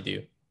 What did you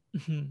do?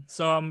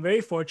 So I'm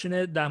very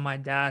fortunate that my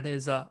dad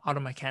is a auto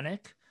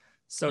mechanic.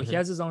 So he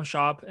has his own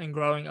shop, and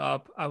growing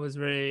up, I was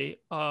very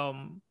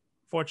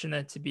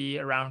fortunate to be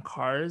around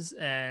cars,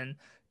 and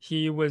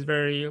he was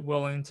very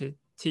willing to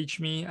teach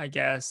me, I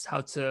guess,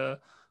 how to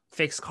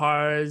fix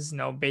cars,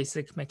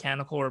 basic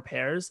mechanical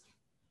repairs.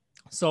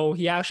 So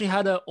he actually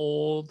had an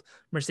old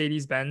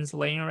Mercedes Benz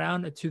laying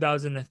around, a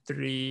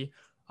 2003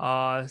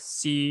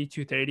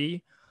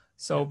 C230.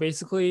 So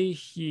basically,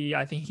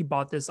 I think he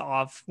bought this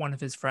off one of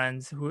his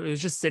friends who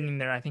was just sitting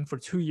there, I think, for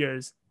 2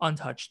 years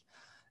untouched.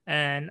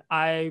 And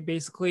I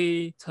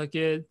basically took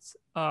it.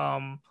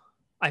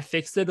 I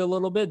fixed it a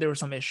little bit. There were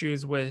some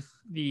issues with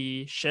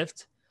the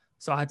shift,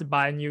 so I had to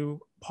buy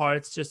new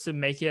parts just to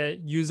make it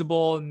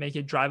usable and make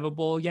it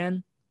drivable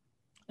again.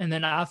 And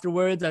then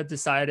afterwards, I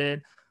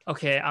decided,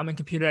 okay, I'm a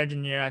computer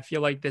engineer. I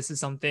feel like this is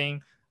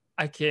something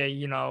I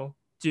can,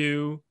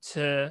 do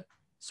to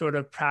sort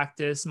of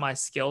practice my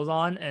skills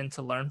on and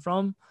to learn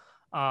from.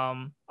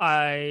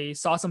 I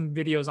saw some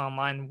videos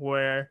online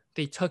where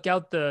they took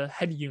out the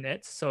head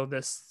unit. So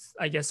this,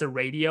 I guess, a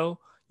radio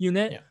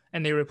unit, Yeah.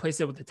 and they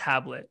replaced it with a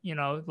tablet,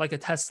 like a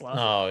Tesla.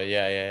 Oh,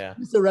 yeah, yeah, yeah.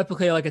 Just to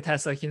replicate like a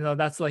Tesla,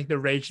 that's like the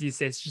rage these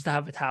days, just to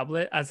have a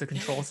tablet as a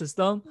control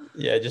system.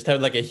 Yeah, just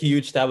have like a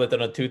huge tablet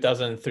on a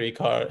 2003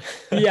 car.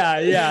 Yeah,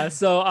 yeah.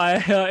 So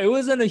it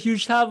wasn't a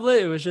huge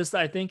tablet. It was just,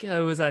 I think it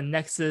was a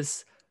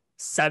Nexus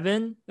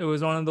 7. It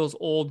was one of those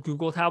old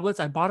Google tablets.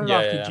 I bought it Yeah,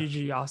 off yeah, yeah.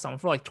 Kijiji awesome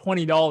for like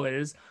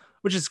 $20,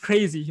 which is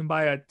crazy. You can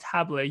buy a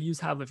tablet, a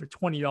used tablet for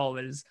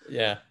 $20.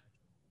 Yeah.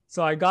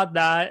 So I got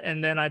that,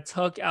 and then I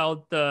took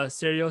out the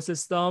stereo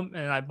system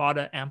and I bought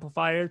an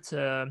amplifier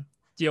to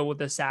deal with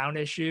the sound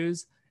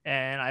issues.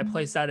 And I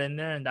placed that in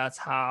there, and that's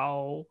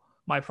how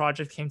my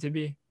project came to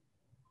be.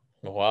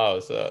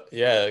 Wow. So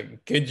yeah,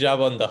 good job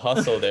on the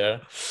hustle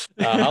there.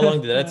 How long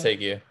did that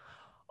take you?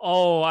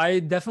 Oh, I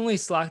definitely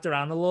slacked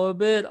around a little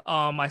bit.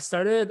 I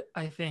started,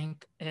 I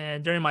think,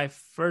 during my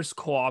first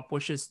co-op,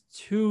 which is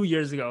 2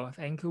 years ago. I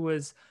think it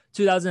was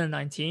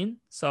 2019.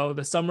 So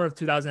the summer of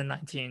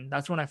 2019,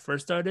 that's when I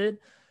first started.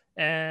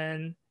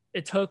 And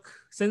it took,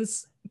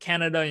 since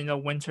Canada,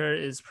 winter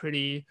is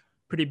pretty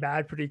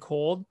bad, pretty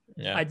cold.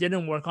 Yeah. I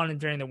didn't work on it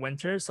during the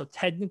winter. So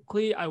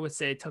technically, I would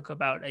say it took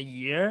about a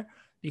year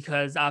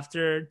because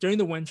during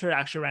the winter, I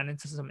actually ran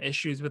into some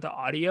issues with the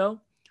audio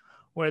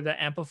where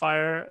the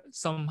amplifier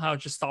somehow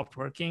just stopped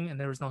working and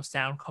there was no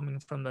sound coming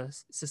from the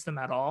system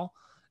at all.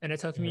 And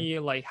it took Mhm. me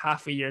like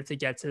half a year to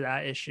get to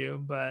that issue,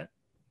 but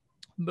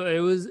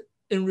it was,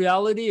 in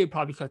reality, it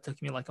probably could have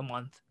took me like a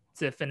month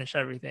to finish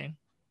everything.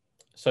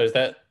 So is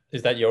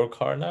that your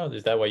car now?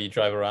 Is that why you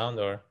drive around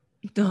or?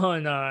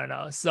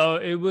 No. So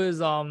it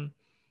was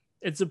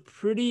it's a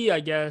pretty,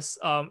 I guess,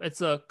 it's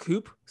a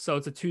coupe, so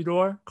it's a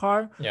two-door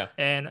car, Yeah.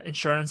 and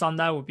insurance on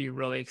that would be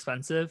really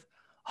expensive.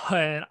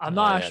 And I'm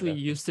Oh not yeah, actually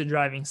definitely. used to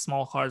driving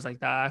small cars like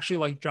that. I actually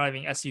like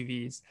driving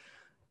SUVs.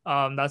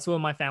 That's what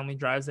my family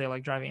drives. They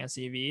like driving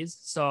SUVs.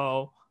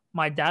 So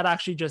my dad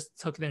actually just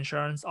took the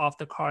insurance off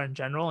the car in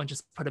general and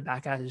just put it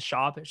back at his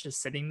shop. It's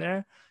just sitting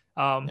there.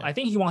 Yeah. I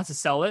think he wants to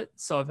sell it.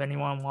 So if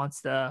anyone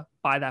wants to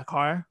buy that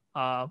car,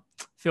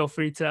 feel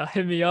free to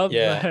hit me up.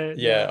 Yeah, But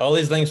yeah. yeah. All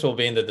these links will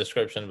be in the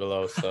description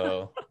below,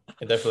 so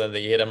you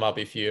definitely hit them up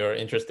if you're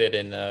interested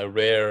in a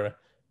rare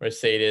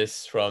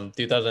Mercedes from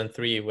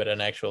 2003 with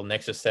an actual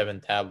Nexus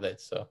 7 tablet.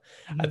 So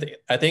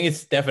I think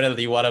it's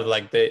definitely one of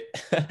like the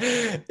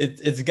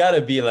it's got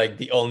to be like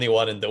the only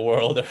one in the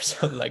world or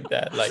something like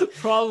that. Like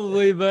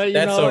Probably, but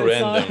that's so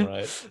it's not random,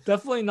 right?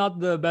 definitely not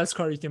the best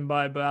car you can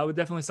buy, but I would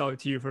definitely sell it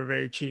to you for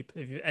very cheap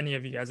if any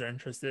of you guys are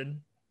interested.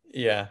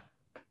 Yeah.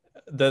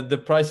 The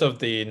price of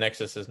the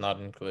Nexus is not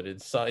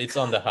included. So it's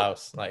on the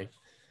house. Like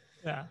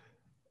Yeah.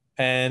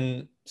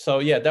 and so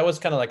yeah, that was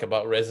kind of like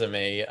about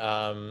resume.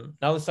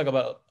 Now let's talk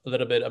about a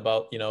little bit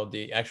about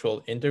the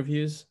actual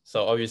interviews.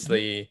 So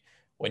obviously,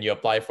 when you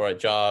apply for a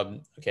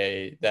job,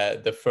 okay,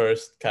 that the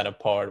first kind of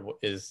part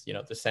is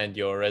to send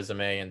your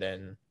resume, and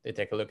then they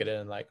take a look at it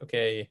and like,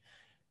 okay,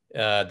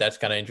 that's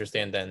kind of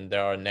interesting. And then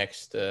there are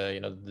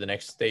the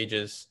next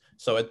stages.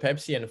 So at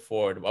Pepsi and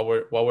Ford, what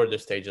were the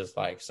stages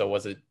like? So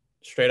was it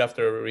straight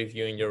after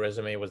reviewing your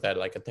resume? Was that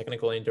like a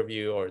technical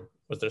interview, or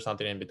was there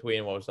something in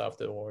between? What was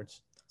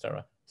afterwards?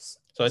 Etc.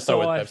 So let's start So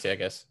with I Pepsi, I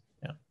guess.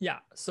 Yeah. Yeah.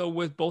 So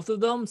with both of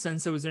them,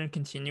 since it was in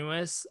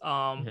continuous,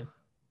 Hmm.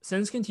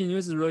 since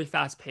continuous is really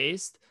fast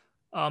paced,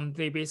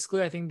 they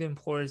basically, I think the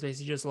employers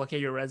basically just look at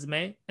your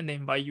resume and they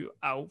invite you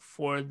out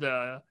for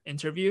the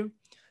interview.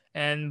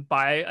 And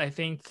by, I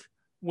think,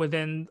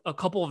 within a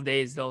couple of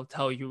days, they'll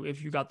tell you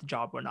if you got the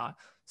job or not.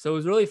 So it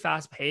was really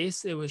fast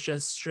paced. It was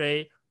just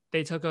straight.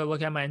 They took a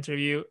look at my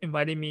interview,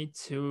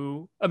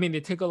 they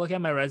took a look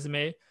at my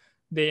resume.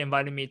 They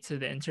invited me to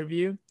the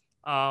interview.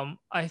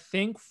 I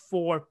think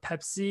for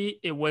Pepsi,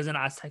 it wasn't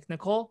as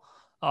technical.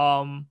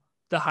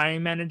 The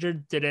hiring manager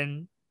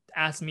didn't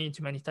ask me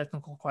too many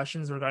technical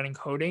questions regarding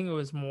coding. It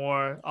was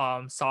more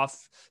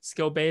soft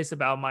skill based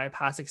about my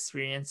past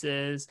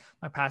experiences,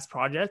 my past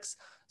projects.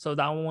 So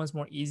that one was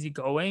more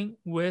easygoing.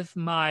 With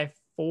my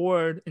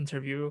Ford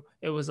interview,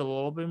 it was a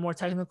little bit more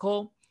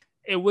technical.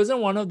 It wasn't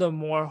one of the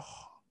more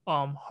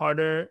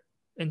harder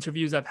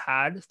interviews I've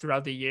had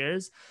throughout the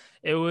years.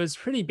 It was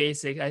pretty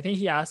basic. I think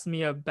he asked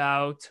me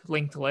about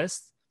linked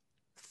list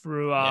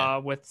through Yeah.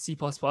 with C++,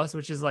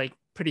 which is like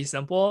pretty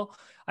simple.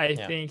 I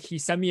Yeah. think he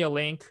sent me a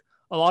link.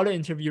 A lot of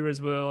interviewers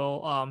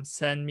will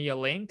send me a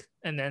link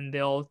and then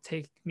they'll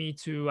take me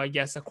to, I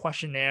guess, a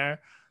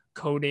questionnaire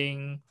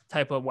coding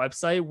type of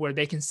website where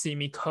they can see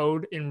me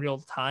code in real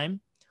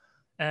time.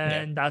 Yeah.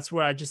 And that's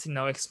where I just,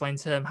 explained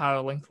to him how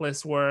a linked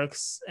list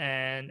works.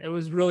 And it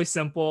was really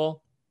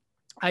simple.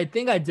 I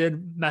think I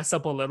did mess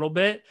up a little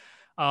bit,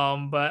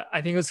 but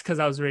I think it was because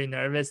I was really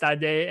nervous that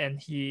day, and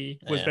he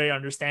was Yeah. very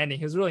understanding.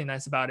 He was really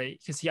nice about it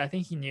because I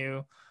think he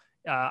knew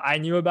I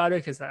knew about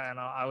it because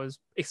I was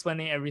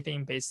explaining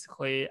everything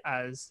basically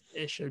as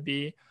it should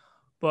be.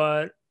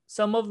 But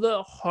some of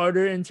the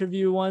harder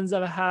interview ones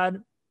that I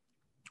had,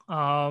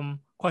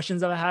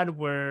 questions that I had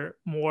were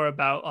more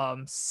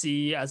about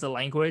C as a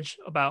language,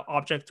 about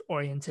object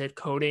oriented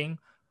coding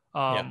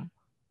Yeah.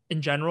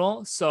 in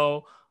general.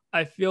 So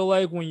I feel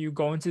like when you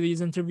go into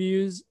these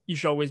interviews, you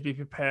should always be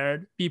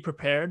prepared. Be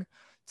prepared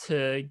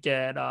to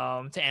get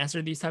to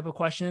answer these type of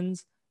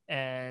questions,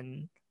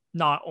 and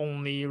not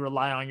only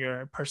rely on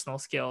your personal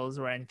skills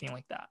or anything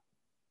like that.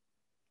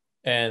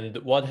 And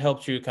what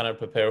helped you kind of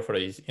prepare for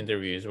these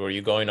interviews? Were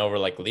you going over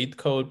like Lead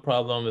Code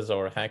problems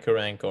or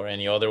HackerRank or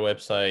any other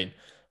website?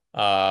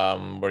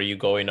 Were you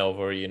going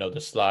over,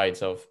 the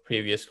slides of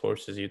previous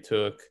courses you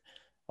took,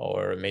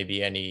 or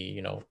maybe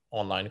any,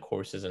 online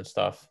courses and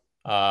stuff?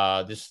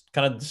 Just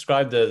kind of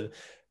describe the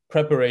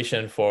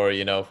preparation for,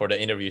 for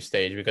the interview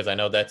stage, because I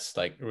know that's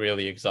like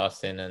really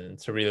exhausting and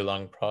it's a really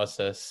long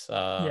process.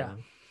 Yeah.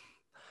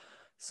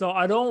 So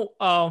I don't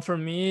for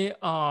me,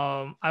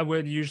 I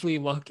would usually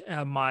look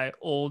at my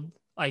old,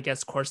 I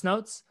guess, course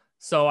notes.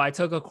 So I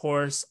took a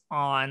course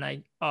on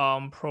like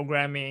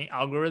programming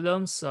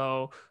algorithms,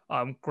 so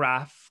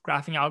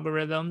graphing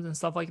algorithms and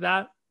stuff like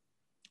that.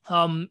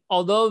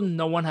 Although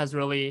no one has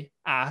really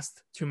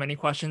asked too many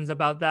questions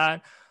about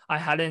that, I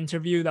had an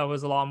interview that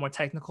was a lot more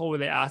technical where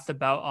they asked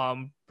about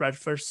breadth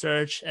first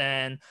search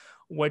and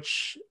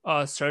which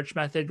search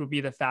method would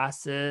be the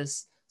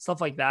fastest,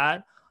 stuff like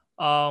that.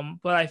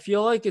 But I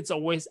feel like it's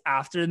always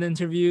after the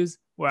interviews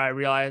where I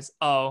realize,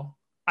 oh,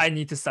 I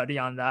need to study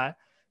on that.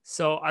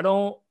 So I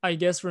don't, I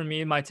guess for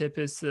me, my tip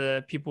is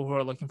to people who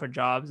are looking for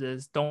jobs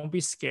is don't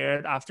be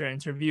scared after an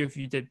interview if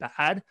you did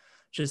bad.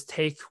 Just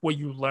take what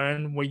you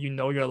learn, what you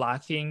know you're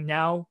lacking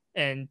now,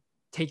 and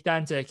take that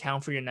into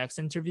account for your next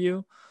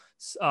interview,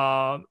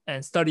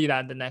 and study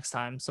that the next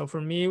time. So for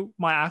me,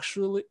 my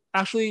actually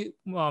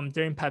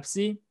during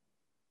Pepsi,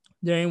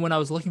 during when I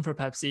was looking for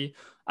Pepsi,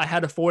 I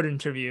had a Ford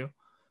interview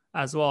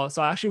as well.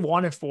 So I actually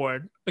wanted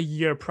Ford a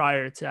year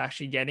prior to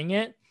actually getting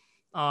it.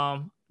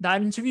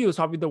 That interview was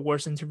probably the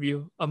worst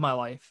interview of my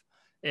life.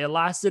 It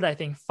lasted, I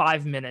think,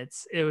 5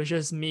 minutes. It was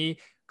just me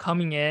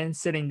coming in,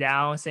 sitting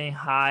down, saying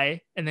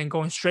hi, and then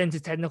going straight into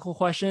technical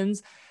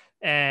questions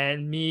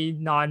and me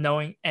not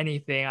knowing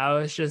anything. I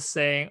was just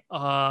saying,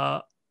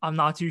 I'm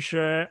not too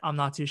sure. I'm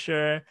not too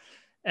sure.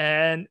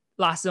 And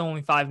lasted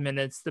only 5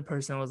 minutes. The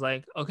person was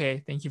like,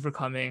 okay, thank you for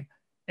coming.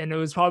 And it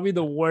was probably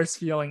the worst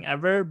feeling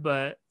ever.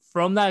 But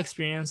from that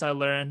experience, I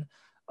learned,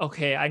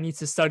 okay, I need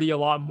to study a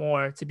lot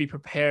more to be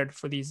prepared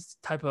for these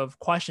type of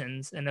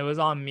questions. And it was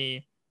on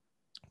me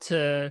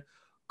to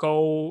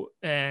go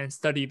and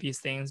study these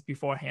things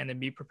beforehand and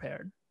be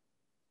prepared.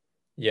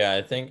 Yeah,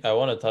 I think I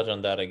want to touch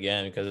on that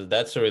again because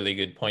that's a really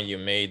good point you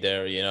made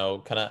there.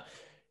 Kind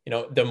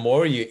of, the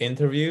more you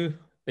interview,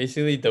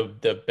 basically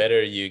the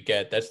better you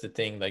get. That's the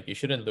thing. Like you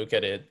shouldn't look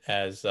at it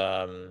as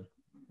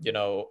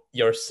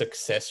your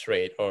success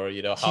rate or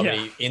how Yeah,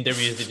 many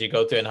interviews did you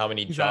go to and how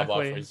many job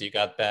exactly. offers you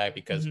got back,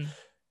 because Mhm.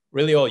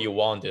 really all you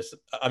want is,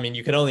 I mean,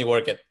 you can only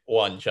work at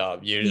one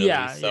job usually,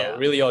 Yeah, so yeah.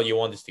 really all you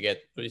want is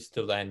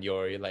to land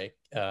your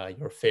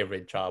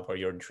favorite job or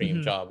your dream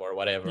Mhm. job or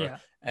whatever. Yeah.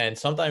 And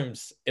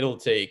sometimes it'll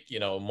take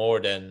more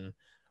than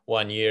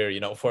 1 year.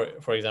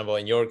 For example,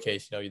 in your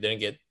case, you didn't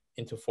get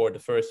into Ford the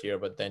first year,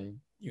 but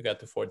then you got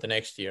to Ford the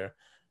next year.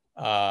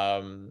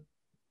 And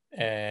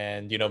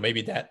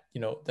maybe that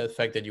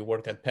fact that you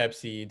worked at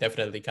Pepsi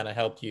definitely kind of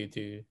helped you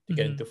to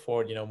get Mhm. into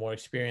Ford, more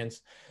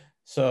experience.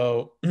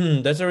 So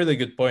that's a really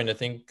good point. I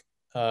think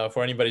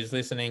for anybody who's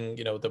listening,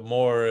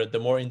 the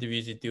more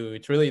interviews you do,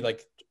 it's really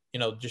like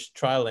just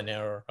trial and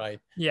error, right?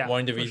 The Yeah, more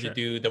for interviews you sure.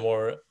 do, the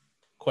more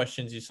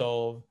questions you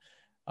solve,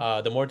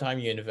 the more time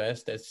you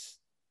invest. That's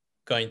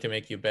going to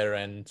make you better,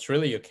 and it's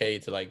really okay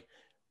to like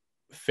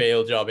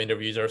fail job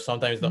interviews, or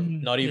sometimes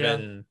Mhm. Yeah.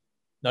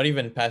 not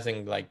even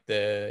passing like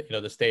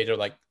the stage, or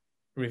like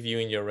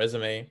reviewing your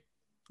resume,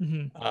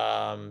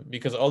 Mhm.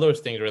 because all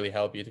those things really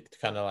help you to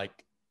kind of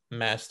like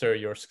master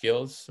your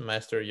skills,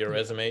 master your Yeah.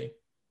 resume,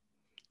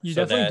 You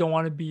so definitely that don't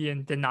want to be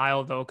in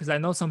denial though, because I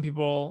know some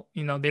people,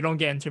 they don't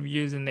get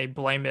interviews and they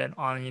blame it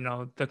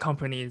on, the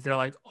companies. They're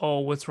like, oh,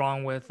 what's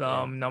wrong with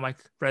yeah. my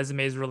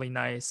resume is really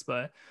nice.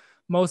 But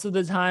most of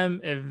the time,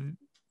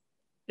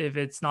 if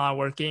it's not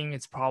working,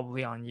 it's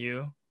probably on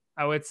you,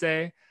 I would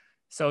say.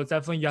 So it's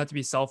definitely you have to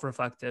be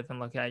self-reflective and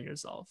look at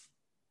yourself.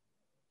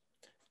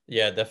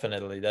 Yeah,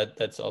 definitely.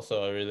 That's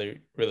also a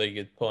really, really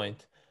good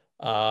point.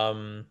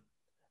 Um,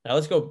 Now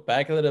let's go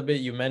back a little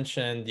bit. You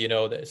mentioned,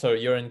 that, so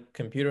you're in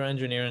computer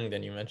engineering,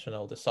 then you mentioned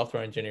all the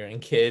software engineering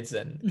kids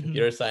and Mhm.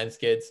 computer science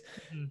kids.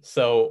 Mhm.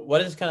 So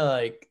what is kind of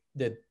like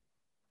the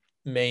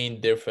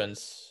main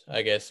difference,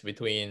 I guess,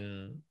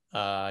 between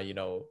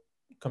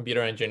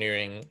computer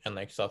engineering and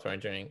like software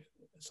engineering,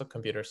 so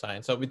computer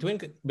science. So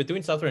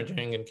between software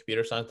engineering and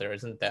computer science, there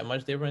isn't that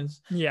much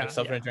difference. Like Yeah,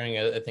 software yeah.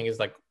 engineering, I think is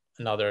like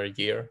another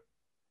year.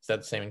 Is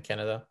that the same in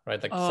Canada,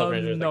 right? Like software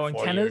engineering is like No, in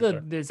 4 years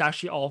Canada, or it's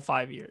actually all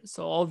 5 years.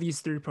 So all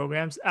these three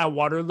programs at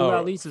Waterloo,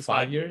 at oh, least, is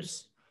 5 years. 5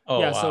 years. Oh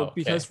Yeah. So wow,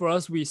 because okay. for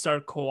us, we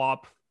start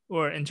co-op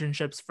or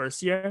internships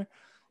first year.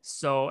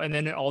 So, and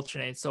then it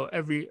alternates. So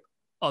every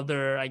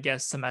other, I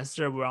guess,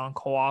 semester, we're on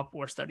co-op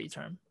or study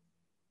term.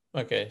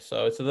 Okay,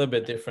 so it's a little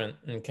bit different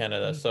in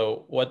Canada. Mhm.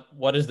 So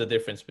what is the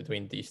difference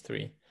between these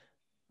three?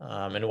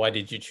 And why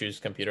did you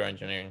choose computer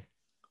engineering?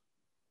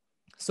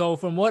 So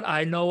from what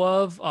I know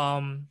of,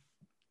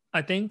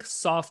 I think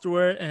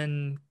software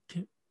and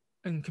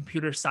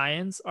computer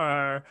science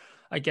are,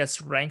 I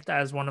guess, ranked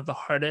as one of the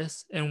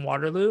hardest in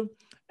Waterloo,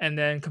 and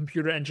then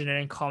computer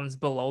engineering comes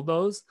below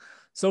those.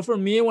 So for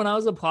me, when I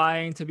was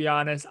applying, to be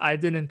honest, I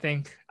didn't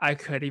think I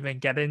could even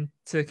get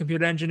into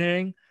computer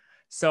engineering.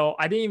 So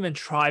I didn't even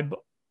try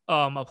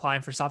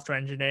applying for software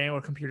engineering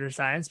or computer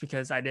science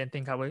because I didn't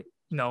think I would,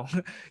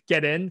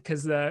 get in,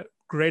 because the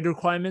grade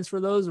requirements for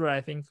those were,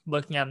 I think,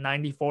 looking at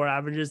 94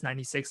 averages,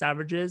 96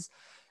 averages,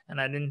 and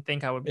I didn't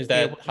think I would Is be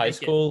able that to high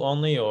make it. school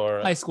only,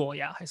 or High school,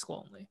 yeah, high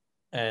school only.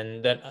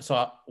 and then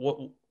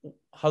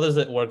how does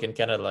it work in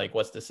Canada? Like,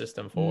 what's the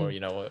system for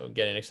Mm,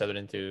 getting accepted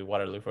into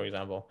Waterloo, for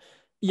example?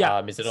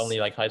 yeah. Is it only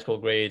like high school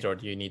grades, or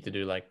do you need to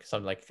do like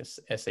something like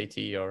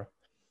SAT or?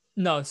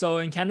 No, so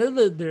in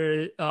Canada,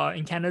 there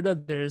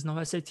is no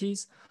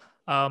SATs.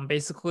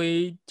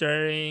 Basically,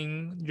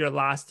 during your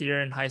last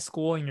year in high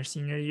school, in your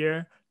senior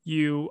year,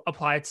 you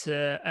apply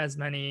to as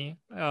many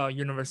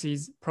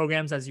universities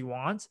programs as you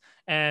want,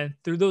 and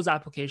through those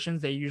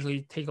applications, they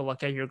usually take a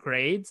look at your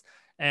grades,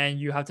 and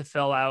you have to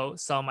fill out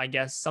some. I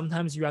guess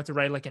sometimes you have to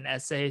write like an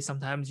essay.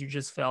 Sometimes you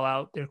just fill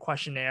out their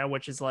questionnaire,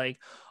 which is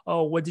like,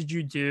 oh, what did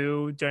you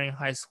do during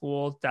high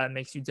school that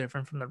makes you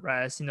different from the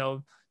rest?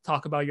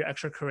 Talk about your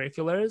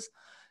extracurriculars,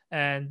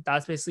 and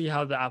that's basically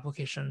how the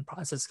application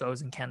process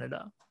goes in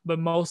Canada. But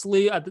most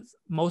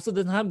of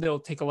the time, they'll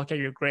take a look at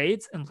your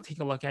grades and take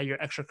a look at your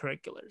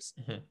extracurriculars.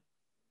 Mhm.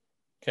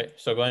 Okay,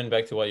 so going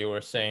back to what you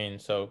were saying,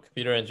 so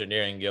computer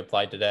engineering, you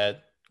applied to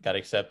that, got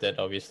accepted,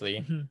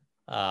 obviously. Mhm.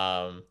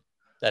 Um,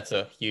 that's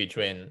a huge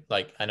win.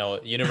 Like, I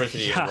know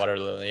University of Yeah,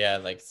 Waterloo, yeah,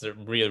 like it's a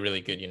really,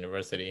 really good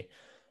university.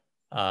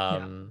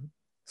 yeah. Um,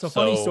 So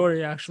funny so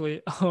story,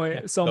 actually.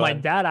 yeah, So go my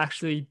ahead. dad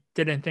actually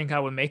didn't think I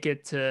would make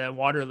it to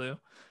Waterloo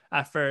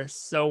at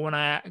first. So when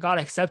I got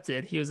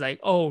accepted, he was like,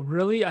 "Oh,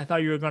 really? I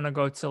thought you were gonna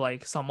go to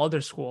like some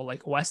other school,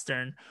 like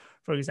Western,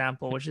 for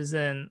example, which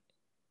isn't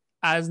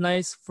as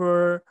nice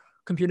for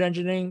computer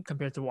engineering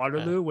compared to Yeah.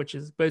 Waterloo,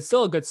 but it's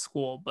still a good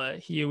school.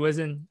 But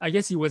I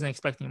guess he wasn't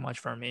expecting much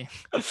from me.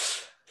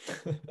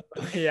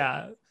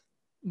 Yeah.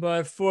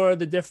 But for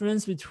the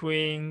difference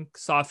between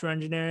software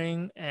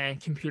engineering and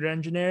computer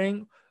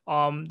engineering,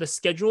 the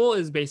schedule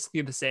is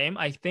basically the same.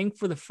 I think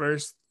for the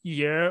first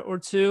year or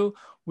two,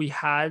 we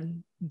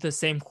had the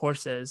same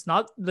courses,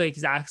 not the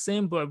exact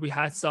same, but we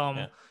had some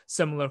Yeah.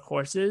 similar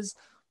courses.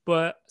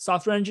 But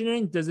software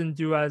engineering doesn't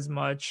do as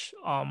much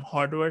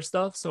hardware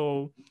stuff.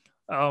 So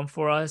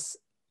for us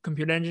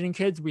computer engineering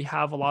kids, we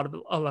have a lot of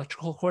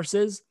electrical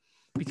courses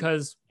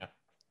because Yeah.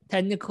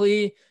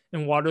 technically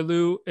in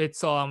Waterloo,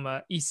 it's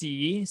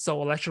ECE,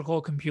 so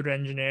electrical computer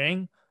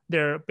engineering.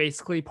 They're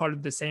basically part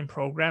of the same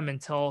program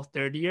until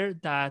third year.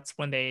 That's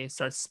when they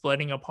start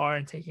splitting apart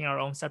and taking our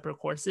own separate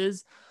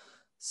courses.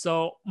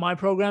 So my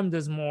program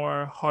does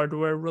more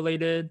hardware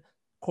related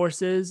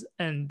courses,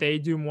 and they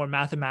do more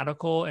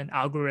mathematical and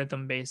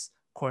algorithm based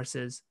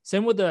courses.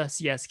 Same with the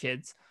CS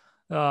kids.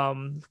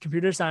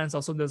 Computer science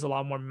also does a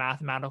lot more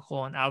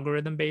mathematical and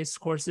algorithm based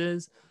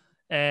courses.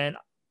 And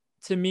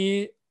to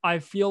me, I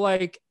feel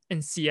like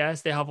in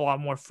CS they have a lot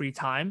more free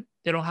time.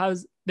 They don't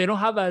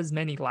have as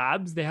many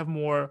labs. They have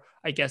more,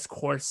 I guess,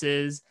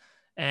 courses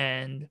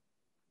and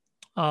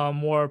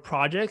more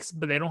projects,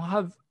 but they don't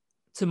have,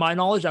 to my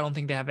knowledge, I don't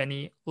think they have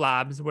any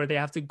labs where they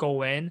have to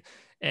go in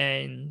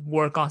and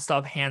work on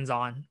stuff hands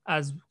on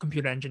as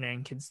computer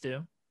engineering kids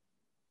do.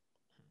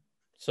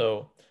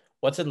 So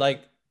what's it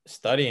like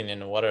studying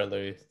in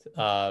Waterloo?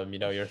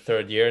 Your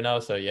third year now,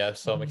 so you have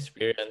some Mhm.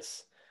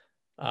 experience.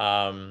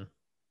 Um,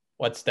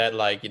 what's that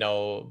like,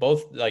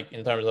 both like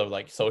in terms of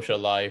like social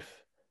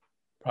life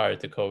prior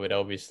to COVID,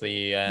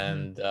 obviously,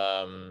 Mhm.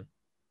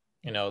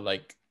 and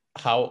like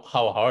how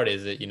hard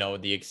is it,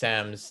 the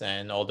exams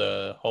and all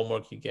the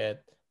homework you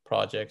get,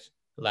 projects,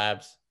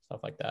 labs,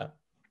 stuff like that.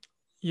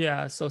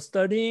 Yeah, so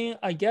studying,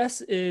 I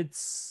guess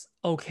it's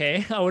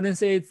okay. I wouldn't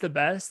say it's the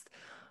best,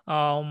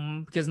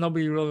 because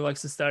nobody really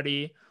likes to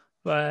study.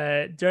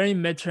 But during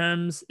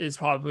midterms is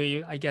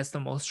probably, I guess, the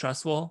most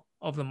stressful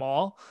of them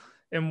all.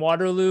 In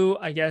Waterloo,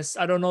 I guess,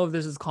 I don't know if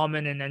this is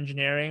common in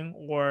engineering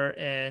or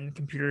in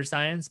computer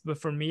science, but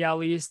for me at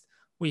least,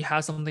 we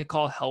have something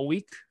called Hell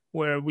Week,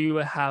 where we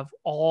would have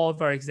all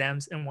of our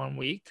exams in 1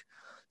 week.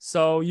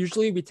 So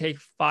usually we take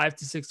 5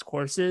 to 6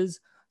 courses,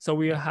 so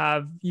we Yeah.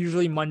 have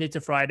usually Monday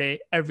to Friday,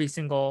 every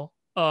single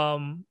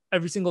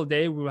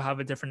day we will have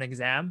a different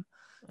exam.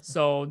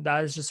 So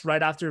that is just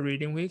right after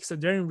reading week. So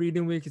during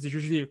reading week, it's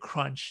usually a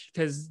crunch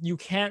because you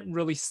can't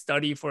really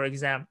study for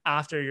exam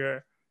after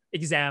your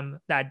exam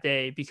that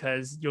day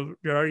because you're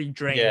already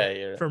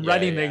drained from Yeah,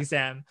 writing the yeah.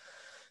 exam.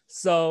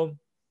 So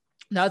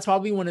that's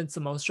probably when it's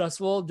the most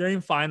stressful.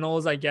 During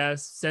finals, I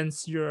guess,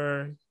 since you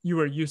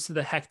were used to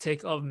the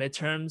hectic of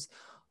midterms,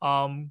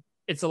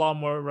 it's a lot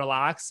more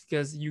relaxed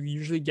because you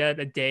usually get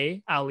a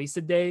day, at least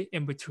a day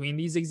in between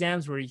these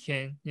exams where you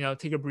can,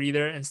 take a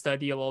breather and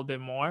study a little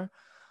bit more.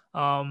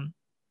 um,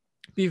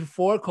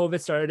 Before COVID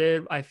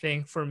started, I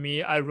think for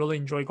me, I really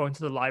enjoy going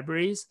to the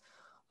libraries.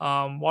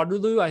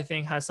 Waterloo, I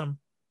think, has some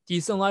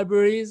decent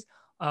libraries.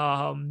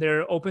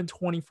 They're open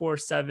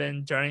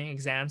 24/7 during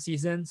exam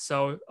season.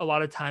 So a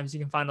lot of times you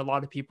can find a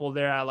lot of people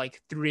there at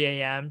like 3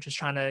 a.m. just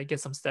trying to get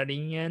some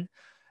studying in.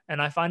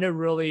 And I find it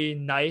really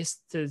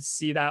nice to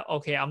see that,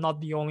 okay, I'm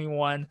not the only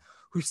one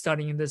who's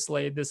studying this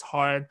late, this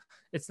hard.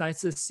 It's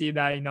nice to see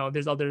that,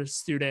 there's other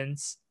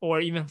students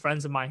or even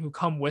friends of mine who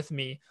come with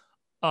me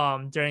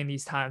during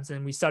these times,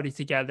 and we study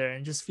together,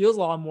 and just feels a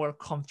lot more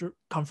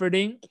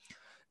comforting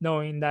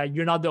knowing that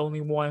you're not the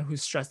only one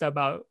who's stressed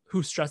about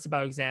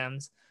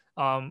exams.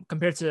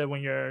 Compared to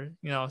when you're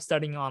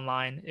studying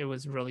online, it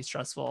was really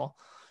stressful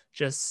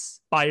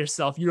just by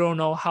yourself. You don't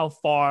know how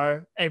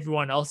far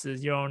everyone else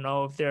is. You don't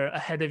know if they're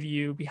ahead of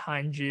you,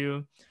 behind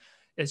you.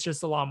 It's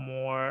just a lot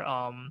more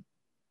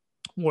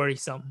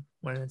worrisome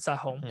when it's at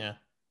home. Yeah.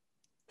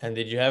 And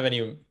did you have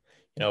any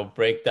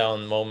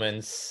breakdown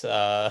moments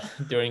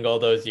during all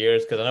those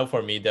years? Because I know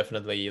for me,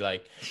 definitely,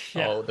 like,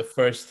 Yeah. the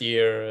first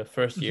year and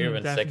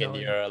second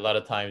Definitely. year, a lot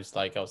of times,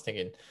 like, I was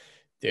thinking,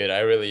 dude,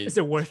 Is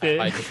it worth it?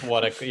 I just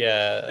want to,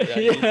 yeah,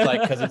 it's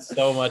like, because Yeah. it's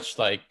so much,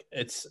 like,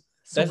 So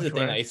that's the much thing,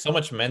 work. like, it's so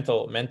much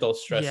mental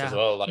stress as Yeah.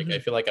 well. Like, I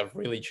feel like I've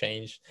really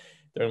changed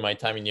during my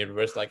time in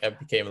university. Like, I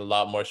became a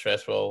lot more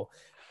stressful,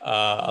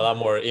 a lot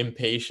more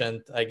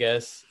impatient, I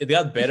guess. It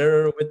got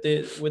better with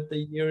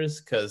the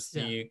years, because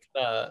Yeah.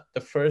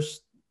 the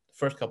first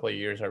couple of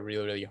years are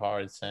really, really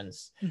hard,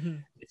 since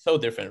Mhm. it's so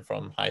different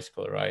from high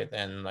school, right?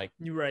 And like,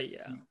 You're right.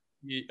 Yeah.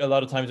 a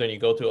lot of times when you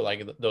go to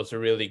like those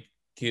really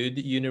good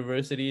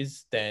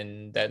universities,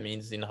 then that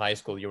means in high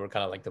school you were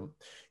kind of like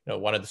the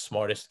one of the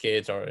smartest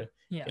kids, or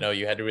Yeah.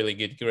 you had really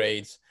good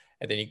grades,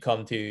 and then you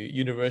come to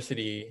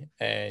university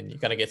and you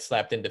kind of get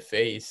slapped in the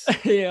face,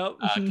 Yeah.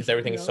 because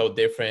everything is Yeah. so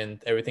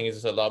different. Everything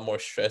is a lot more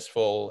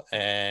stressful,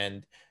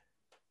 and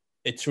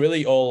it's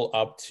really all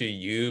up to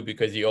you,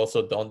 because you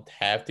also don't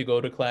have to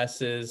go to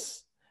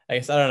classes. I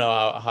guess I don't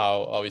know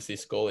how obviously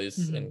school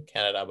is in Mhm.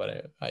 Canada,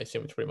 but I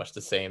assume it's pretty much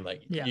the same.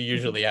 Like, Yeah. you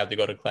usually have to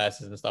go to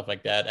classes and stuff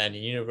like that. And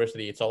in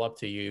university, it's all up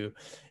to you.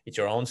 It's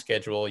your own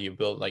schedule. You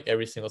build, like,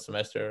 every single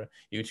semester,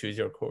 you choose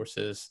your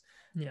courses.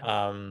 Yeah.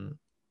 Um,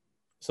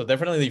 so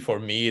definitely for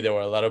me, there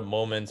were a lot of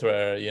moments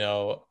where,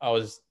 I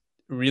was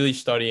really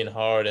studying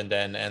hard and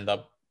then end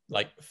up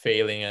like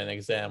failing an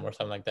exam or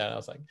something like that. I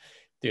was like,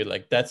 dude,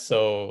 like, that's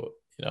so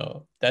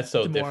difficult.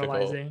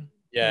 Demoralizing.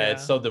 Yeah,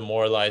 it's Yeah. so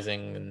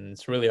demoralizing and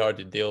it's really hard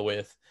to deal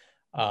with.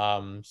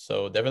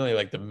 So definitely,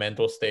 like, the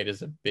mental state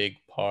is a big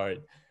part,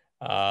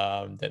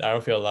 that I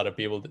don't feel a lot of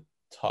people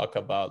talk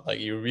about. Like,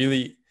 you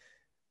really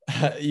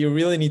you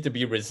really need to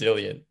be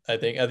resilient. I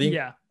think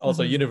Yeah.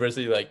 also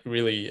university, like,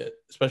 really,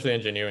 especially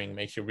engineering,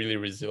 makes you really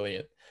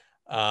resilient.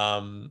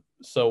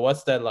 So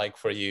what's that like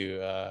for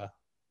you?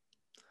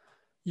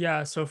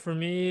 Yeah, so for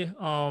me,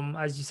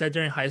 as you said,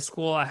 during high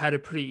school, I had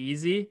it pretty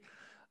easy.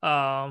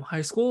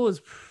 High school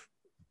was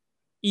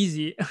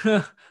easy.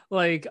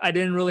 Like, I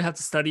didn't really have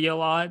to study a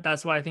lot.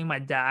 That's why I think my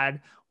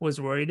dad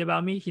was worried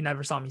about me. He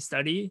never saw me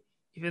study,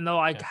 even though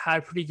I Yeah.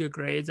 had pretty good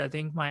grades. I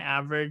think my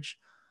average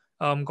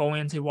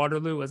going into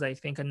Waterloo was, I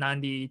think, a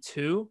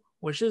 92,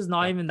 which is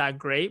not Yeah. even that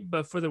great,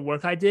 but for the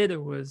work I did,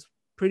 it was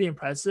pretty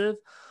impressive.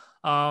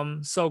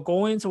 So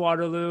going to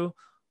Waterloo,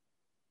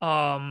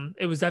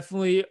 it was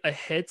definitely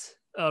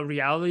a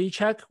reality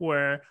check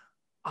where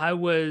I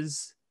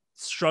was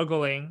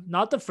struggling.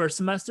 Not the first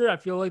semester. I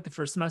feel like the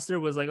first semester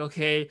was like,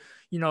 okay,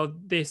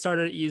 they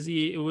started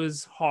easy. It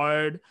was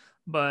hard,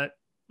 but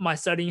my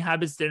studying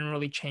habits didn't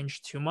really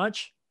change too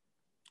much.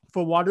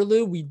 For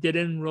Waterloo, we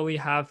didn't really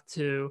have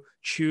to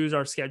choose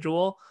our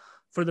schedule.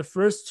 For the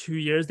first 2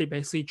 years, they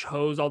basically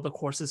chose all the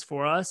courses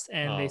for us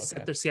and they Oh, set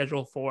okay. their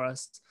schedule for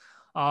us.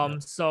 Yeah.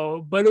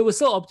 But it was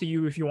still up to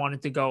you if you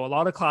wanted to go. A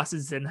lot of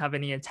classes didn't have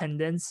any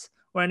attendance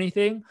or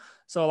anything.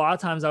 So a lot of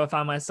times I would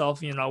find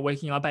myself,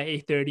 waking up at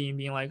 8:30 and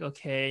being like,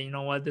 okay, you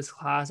know what, this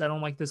class, I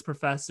don't like this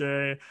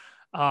professor.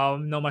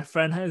 No, my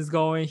friend is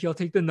going, he'll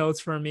take the notes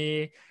for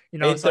me,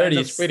 Eight so I end thirty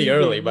up is pretty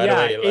early, sleeping. by the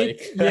Yeah, way.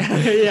 eight, Like,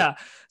 yeah, yeah.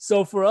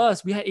 So for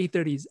us, we had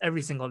 8:30s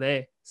every single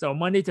day. So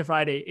Monday to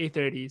Friday,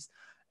 8:30s.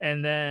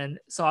 And then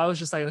so I was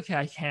just like, okay,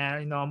 I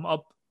can't, I'm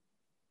up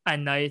at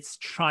nights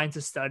trying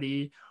to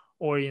study,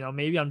 or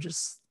maybe I'm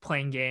just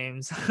playing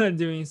games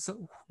doing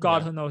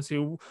God yeah. who knows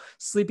who,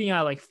 sleeping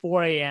at like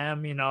 4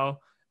 a.m, Oh,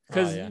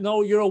 because yeah.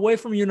 you're away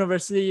from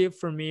university.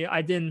 For me,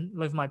 I didn't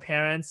live with my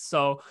parents,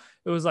 so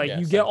it was like Yeah.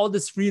 you get Same. all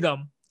this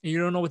freedom and you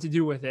don't know what to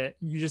do with it.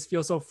 You just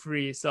feel so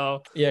free.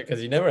 So Yeah,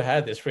 because you never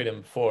had this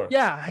freedom before.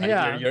 yeah, Like,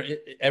 yeah.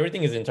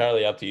 everything is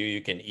entirely up to you.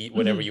 You can eat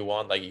whatever Mhm. you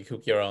want. Like, you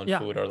cook your own Yeah,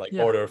 food, or like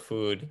yeah, order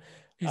food.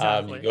 You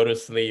exactly. go to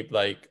sleep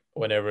like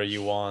whenever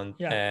you want.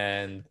 Yeah.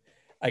 And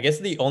I guess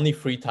the only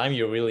free time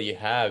you really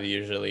have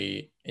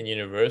usually in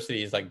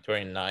university is like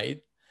during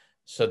night.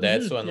 So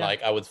that's when, Yeah.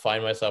 like, I would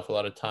find myself a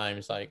lot of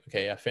times like,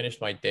 okay, I finished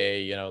my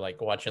day,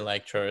 like watching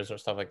lectures or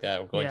stuff like that,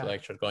 or going to Yeah.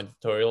 lectures, going to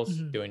tutorials,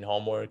 Mhm. doing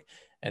homework.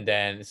 And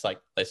then it's like,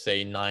 let's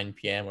say 9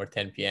 p.m. or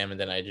 10 p.m. And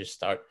then I just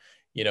start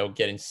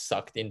getting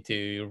sucked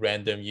into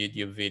random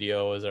YouTube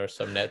videos or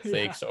some Yeah.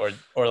 Netflix,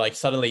 or like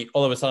suddenly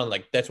all of a sudden,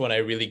 like that's when I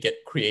really get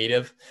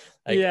creative.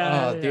 Like,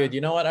 Yeah. oh Yeah. dude,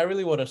 you know what? I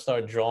really want to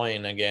start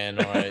drawing again,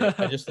 or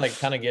I just like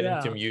kind of get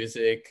into Yeah.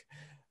 music.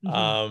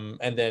 Mhm.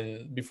 And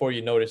then before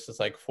you notice, it's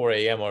like 4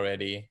 a.m.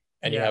 already,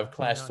 and you Yeah. have I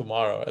class know.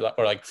 tomorrow,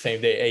 or like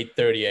same day,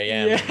 8:30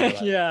 a.m. And Yeah. you're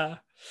like, Yeah.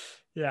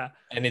 Yeah.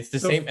 and it's the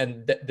So, same.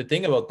 And the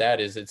thing about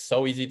that is it's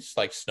so easy to just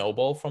like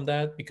snowball from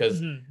that,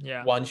 because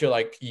yeah. once you're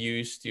like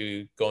used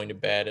to going to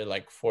bed at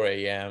like 4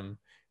 a.m.,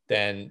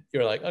 then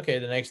you're like, okay,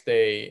 the next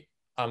day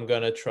I'm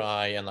gonna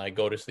try and like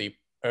go to sleep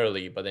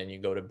early, but then you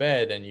go to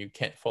bed and you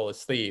can't fall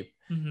asleep.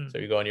 Hmm. So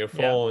you go on your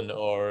Yeah. phone,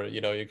 or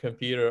your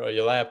computer or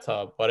your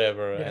laptop,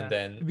 whatever, and Yeah.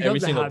 then It every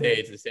becomes a single day habit.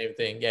 it's the same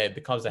thing. Yeah, it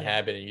becomes a Yeah.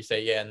 habit, and you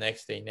say, yeah,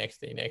 next day, next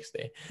day, next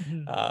day.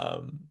 Hmm.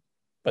 Um,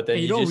 but then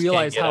And you you don't just can't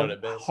realize get out how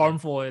of bed. Yeah,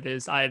 harmful it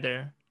is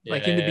either. yeah,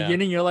 Like in the yeah,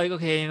 beginning, you're like,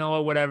 okay, you know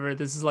what, whatever.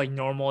 This is like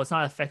normal. It's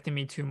not affecting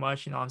me too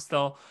much. I'm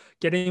still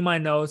getting my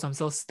notes. I'm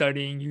still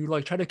studying. You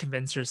like try to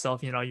convince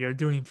yourself, you're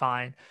doing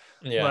fine.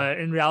 yeah. But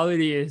in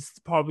reality, it's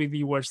probably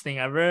the worst thing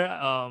ever.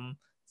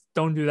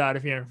 Don't do that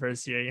if you're in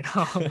first year.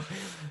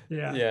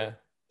 Yeah. Yeah.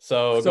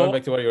 So going So,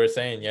 back to what you were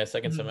saying, yeah,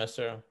 second mhm.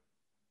 semester.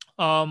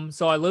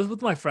 So I lived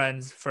with my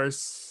friends for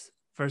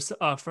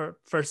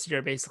first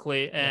year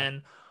basically, Yeah.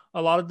 and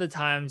a lot of the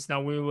times,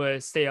 we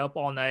would stay up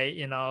all night,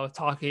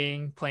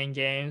 talking, playing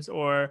games,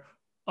 or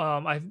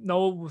I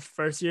know with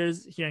first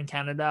years here in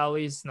Canada at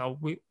least,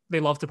 they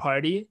love to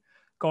party.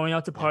 Going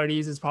out to Yeah.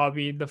 parties is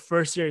probably the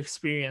first year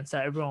experience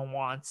that everyone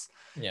wants,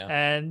 Yeah.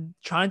 and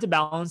trying to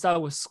balance that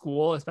with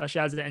school,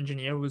 especially as an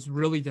engineer, was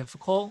really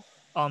difficult.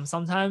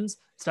 Sometimes,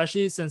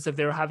 especially since if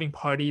they were having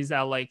parties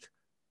at like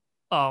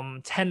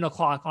 10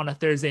 o'clock on a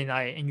Thursday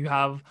night and you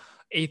have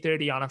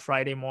 8:30 on a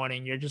Friday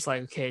morning, you're just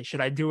like, okay,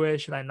 should I do it?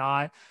 Should I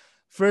not?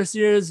 First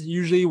years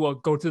usually will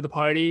go to the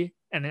party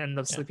and end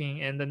up Yeah. sleeping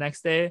in the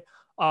next day.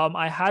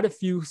 I had a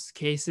few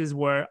cases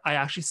where I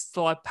actually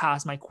slept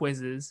past my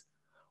quizzes,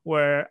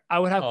 where I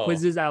would have Oh,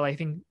 quizzes at like, I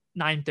think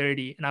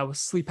 9:30, and I would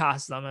sleep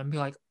past them and be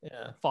like,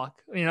 yeah.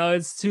 fuck,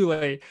 it's too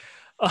late.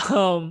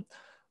 Um,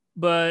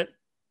 but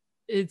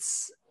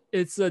it's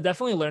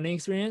definitely a learning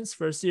experience.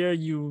 First year,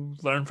 you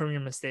learn from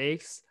your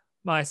mistakes.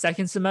 My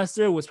second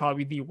semester was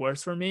probably the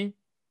worst for me,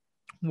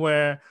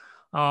 where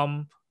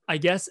um I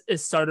guess it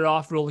started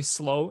off really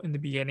slow in the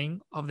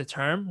beginning of the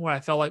term, where I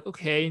felt like,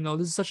 okay,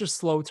 this is such a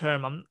slow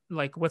term. I'm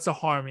like, what's the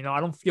harm? I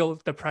don't feel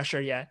the pressure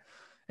yet,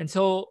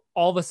 until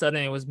all of a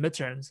sudden it was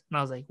midterms, and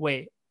I was like,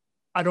 wait,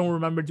 I don't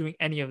remember doing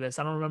any of this.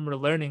 I don't remember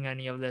learning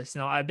any of this.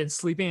 I've been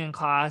sleeping in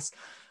class.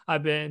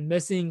 I've been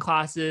missing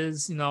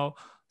classes.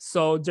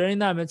 So during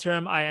that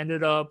midterm, I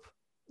ended up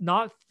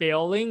not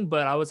failing,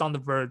 but I was on the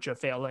verge of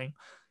failing.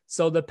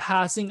 So the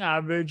passing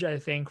average, I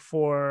think,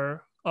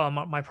 for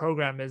my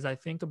program is, I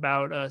think,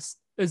 about is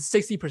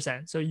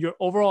 60%. So your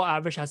overall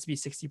average has to be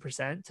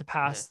 60% to Mhm.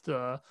 pass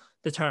the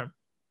term.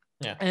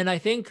 Yeah. And I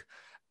think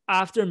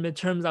after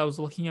midterms, I was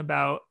looking at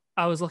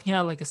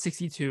like a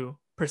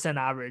 62%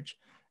 average.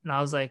 And I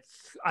was like,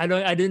 I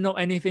didn't know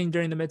anything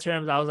during the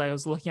midterms. I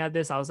was looking at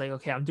this. I was like,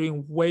 okay, I'm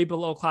doing way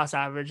below class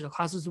average. The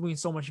class was doing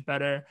so much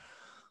better.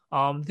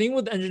 The thing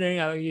with engineering,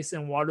 at least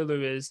in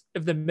Waterloo, is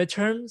if the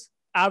midterms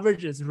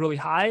average is really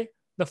high,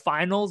 the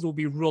finals will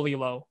be really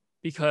low,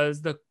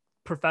 because the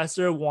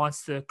professor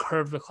wants to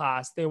curve the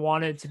class. They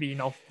want it to be,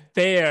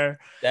 fair.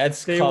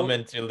 That's They will,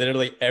 common to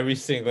literally every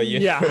single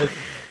yeah,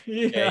 university.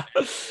 Okay. yeah.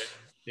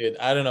 Dude,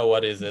 I don't know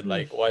what is it Mhm.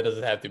 like. Why does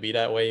it have to be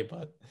that way?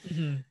 But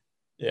Mhm.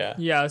 yeah.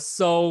 Yeah,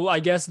 so I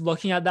guess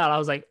looking at that, I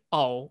was like,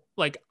 oh,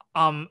 like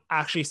I'm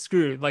actually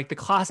screwed. Like the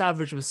class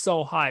average was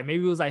so high.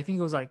 Maybe I think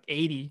it was like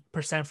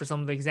 80% for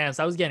some of the exams.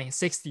 I was getting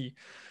 60.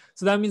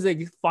 So that means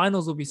like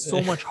finals will be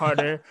so much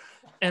harder.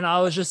 And I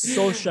was just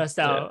so stressed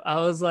Yeah. out. I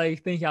was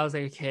like thinking, I was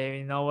like, okay,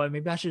 you know what?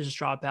 Maybe I should just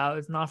drop out.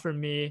 It's not for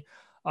me.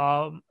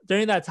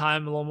 During that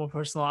time, a little more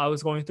personal, I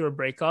was going through a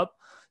breakup.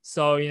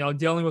 So,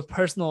 dealing with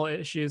personal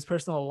issues,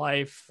 personal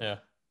life, Yeah.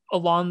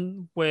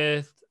 along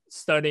with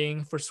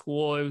studying for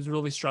school, it was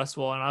really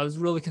stressful, and I was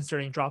really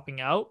considering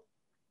dropping out.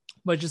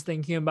 But just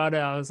thinking about it,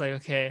 I was like,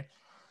 okay,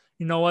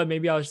 you know what,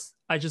 maybe I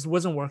just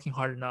wasn't working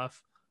hard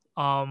enough.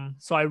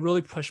 So I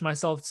really pushed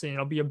myself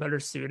to, be a better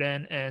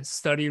student and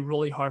study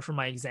really hard for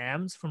my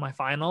exams, for my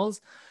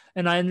finals.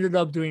 And I ended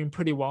up doing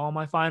pretty well on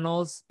my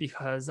finals,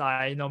 because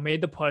I,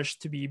 made the push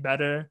to be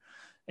better.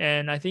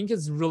 And I think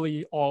it's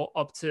really all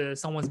up to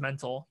someone's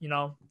mental.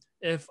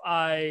 If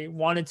I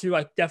wanted to,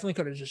 I definitely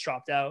could have just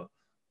dropped out,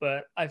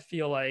 but I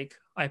feel like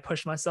I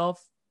pushed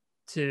myself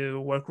to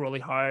work really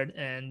hard,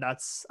 and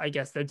that's, I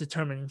guess, the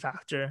determining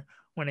factor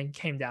when it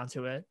came down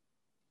to it.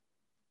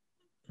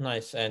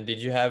 Nice. And did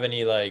you have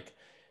any like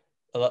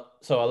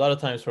so a lot of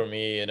times for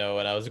me,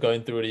 when I was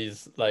going through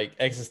these like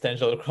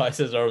existential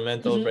crisis or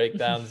mental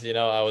breakdowns,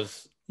 I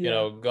was,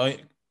 Yeah.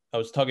 I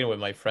was talking with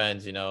my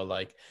friends,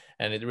 like,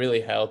 and it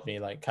really helped me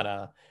like kind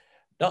of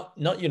not,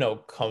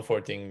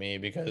 comforting me,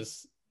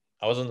 because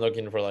I wasn't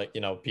looking for like,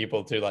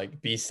 people to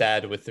like be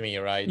sad with me,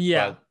 right?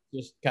 Yeah. But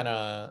just kind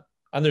of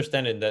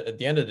understanding that at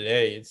the end of the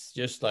day, it's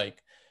just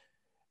like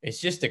it's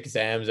just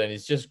exams and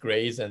it's just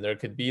grades, and there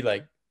could be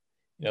like,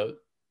 you know,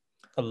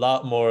 a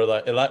lot more,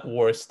 like a lot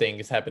worse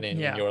things happening in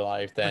Yeah, your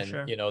life for than,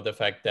 sure. you know, the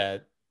fact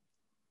that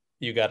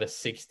you got a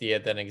 60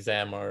 at an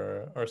exam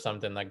or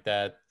something like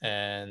that.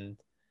 And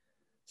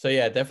so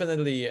yeah,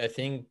 definitely I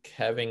think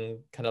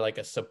having kind of like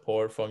a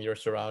support from your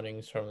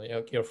surroundings, from, you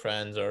know, your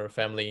friends or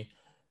family,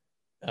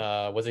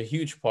 was a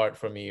huge part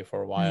for me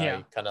for why Yeah.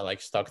 I kind of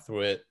like stuck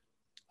through it.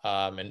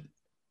 And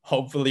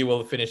hopefully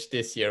we'll finish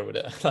this year with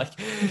it. Like,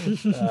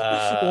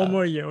 One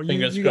more year. You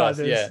fingers you got crossed.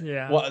 this. Yeah.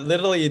 Yeah. Well,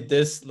 literally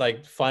this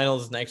like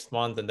finals next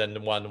month, and then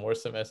one more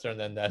semester, and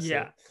then that's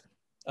Yeah. it.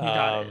 You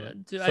got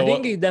it. Dude, I So think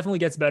what? it definitely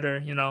gets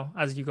better,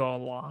 as you go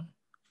along.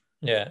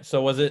 Yeah.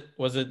 So was it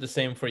the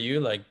same for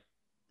you? Like,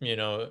 you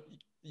know,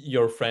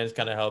 your friends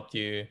kind of helped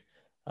you,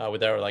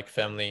 with our like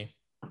family.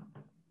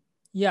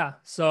 Yeah.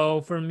 So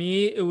for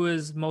me, it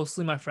was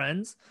mostly my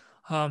friends.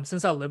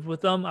 Since I lived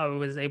with them, I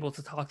was able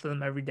to talk to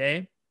them every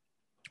day.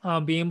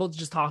 Being able to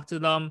just talk to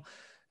them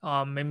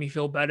made me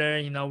feel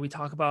better. We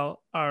talk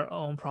about our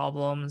own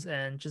problems,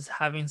 and just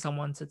having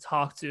someone to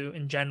talk to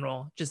in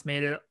general just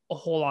made it a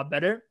whole lot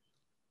better.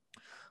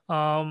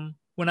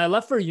 When I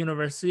left for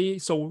university,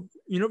 so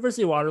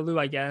University of Waterloo,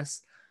 I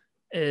guess,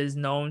 is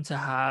known to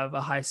have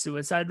a high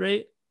suicide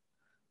rate,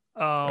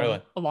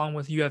 Really? along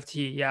with U of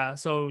T. Yeah.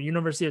 So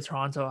University of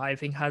Toronto, I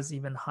think, has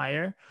even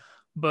higher,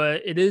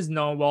 but it is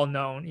well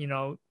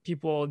known.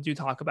 People do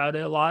talk about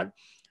it a lot.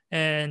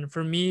 And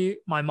for me,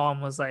 my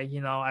mom was like,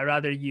 I'd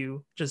rather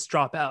you just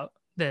drop out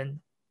than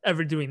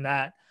ever doing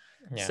that.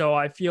 Yeah. So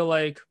I feel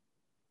like,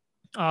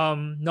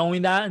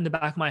 knowing that in the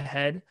back of my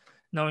head,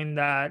 knowing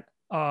that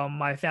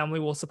my family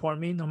will support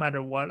me no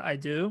matter what I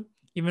do,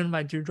 even if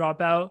I do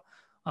drop out,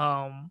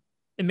 um,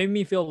 it made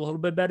me feel a little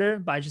bit better.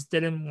 But I just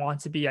didn't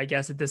want to be, I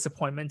guess, a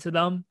disappointment to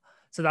them.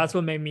 So that's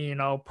what made me,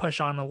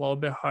 push on a little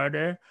bit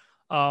harder.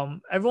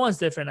 Everyone's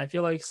different. I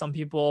feel like some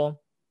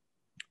people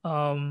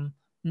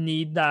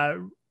need that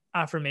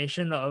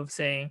affirmation of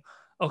saying,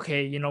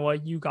 okay, you know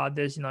what, you got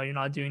this, you're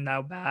not doing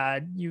that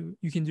bad, you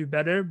can do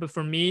better. But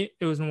for me,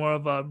 it was more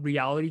of a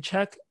reality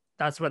check.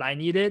 That's what I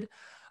needed.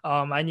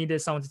 I needed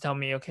someone to tell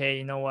me, okay,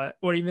 you know what,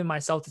 or even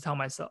myself to tell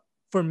myself,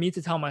 for me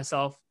to tell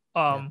myself,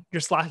 Yeah.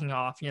 you're slacking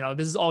off,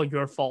 this is all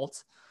your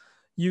fault.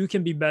 You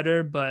can be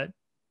better, but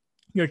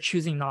you're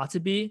choosing not to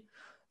be.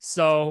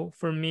 So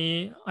for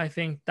me, I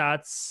think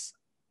that's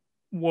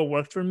what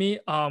worked for me.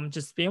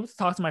 Just being able to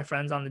talk to my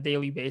friends on a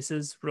daily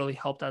basis really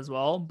helped as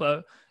well.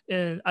 But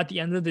at the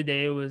end of the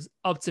day, it was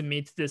up to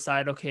me to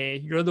decide, okay,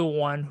 you're the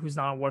one who's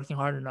not working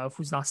hard enough,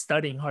 who's not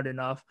studying hard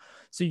enough.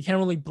 So you can't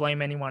really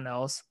blame anyone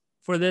else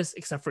for this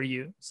except for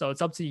you. So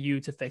it's up to you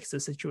to fix the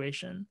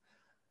situation.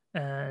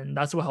 And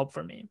that's what helped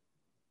for me.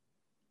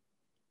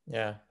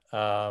 Yeah.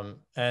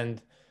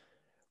 And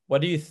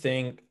what do you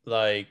think,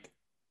 like,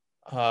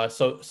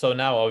 so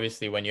now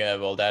obviously when you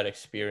have all that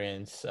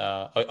experience,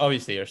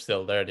 obviously you're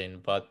still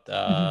learning, but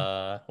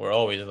Mhm. we're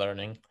always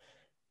learning.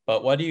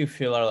 But what do you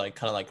feel are like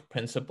kind of like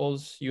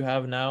principles you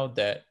have now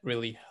that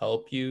really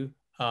help you,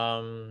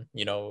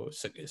 you know,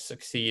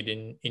 succeed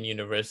in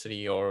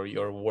university or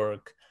your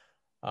work,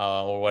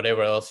 or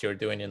whatever else you're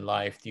doing in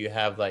life? Do you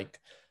have like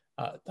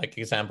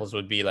examples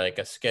would be like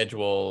a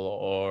schedule,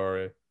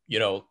 or, you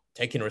know,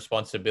 taking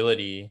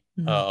responsibility,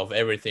 Mhm. of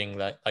everything,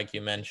 like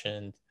you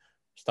mentioned,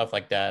 stuff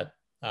like that.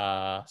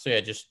 So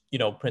yeah, just, you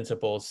know,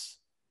 principles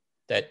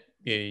that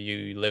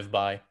you live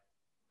by.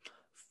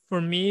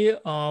 For me,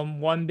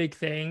 one big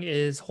thing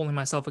is holding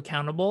myself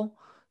accountable.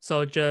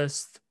 So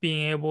just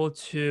being able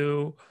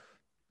to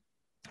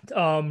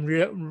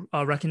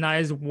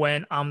recognize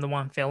when I'm the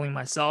one failing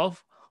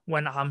myself,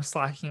 when I'm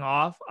slacking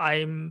off.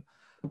 I'm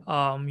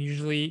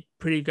usually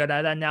pretty good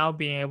at that now,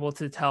 being able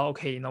to tell,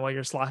 okay, you know what,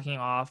 you're slacking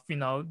off.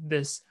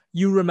 This,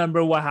 you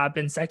remember what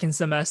happened second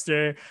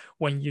semester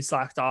when you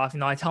slacked off.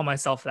 I tell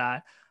myself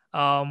that.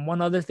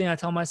 One other thing I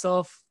tell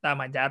myself that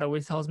my dad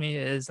always tells me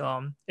is,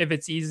 if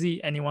it's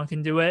easy, anyone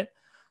can do it.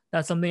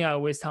 That's something I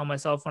always tell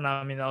myself when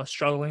I'm,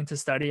 struggling to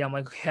study. I'm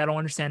like, okay, I don't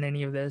understand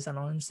any of this. I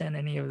don't understand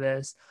any of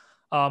this.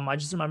 I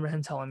just remember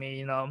him telling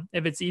me,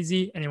 if it's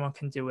easy, anyone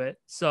can do it.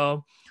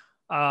 So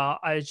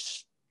I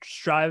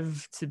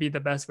strive to be the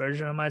best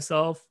version of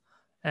myself,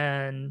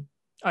 and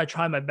I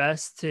try my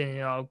best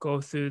to, go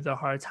through the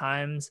hard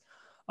times.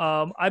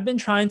 I've been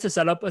trying to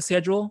set up a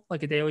schedule,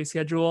 like a daily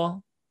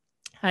schedule.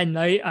 At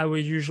night, I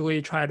would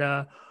usually try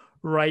to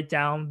write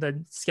down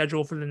the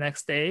schedule for the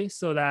next day,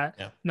 so that,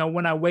 Yeah.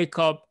 when I wake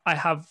up, I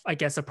have, I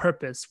guess, a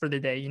purpose for the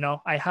day.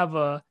 I have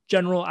a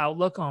general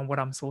outlook on what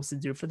I'm supposed to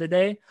do for the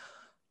day.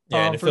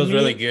 Yeah, and it For feels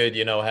really me, good,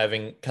 you know,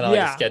 having kind of like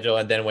a yeah. schedule,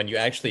 and then when you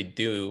actually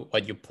do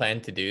what you plan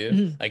to do,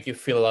 Mhm. like you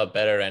feel a lot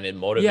better, and it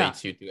Yeah.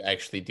 motivates you to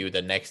actually do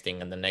the next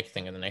thing and the next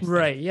thing and the next thing.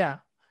 Right. Yeah.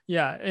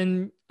 Yeah.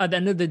 And at the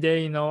end of the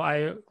day,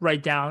 I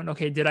write down,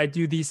 okay, did I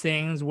do these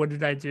things? What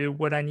did I do?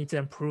 What I need to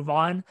improve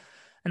on?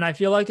 And I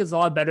feel like it's a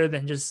lot better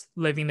than just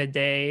living the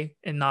day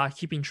and not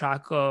keeping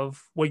track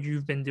of what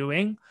you've been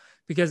doing.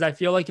 Because I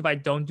feel like if I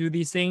don't do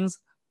these things,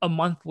 a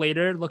month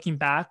later, looking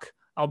back,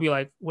 I'll be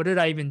like, what did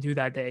I even do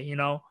that day?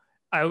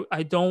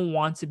 I don't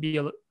want to be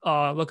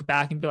look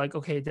back and be like,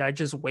 okay, did I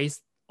just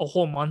waste a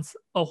whole month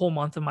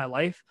of my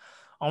life?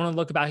 I want to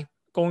look back,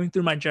 going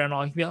through my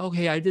journal, and be like,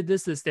 okay, I did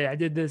this day, I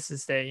did this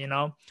day.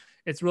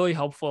 It's really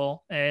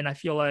helpful, and I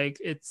feel like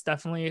it's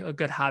definitely a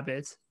good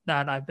habit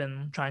that I've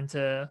been trying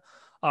to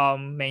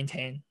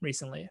maintain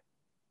recently.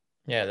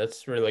 Yeah,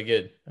 that's really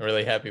good. I'm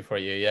really happy for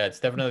you. Yeah, it's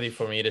definitely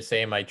for me the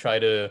same. I try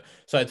to,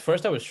 so at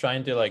first I was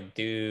trying to like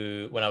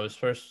do, when I was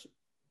first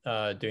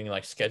doing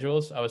like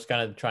schedules, I was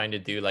kind of trying to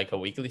do like a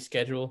weekly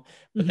schedule,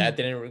 but Mm-hmm. that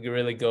didn't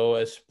really go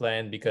as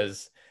planned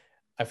because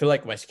I feel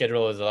like my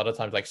schedule is a lot of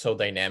times like so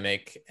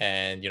dynamic,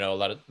 and a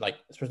lot of like,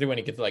 especially when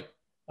you get to like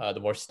the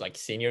more like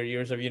senior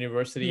years of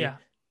university, Yeah.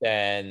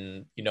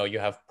 then you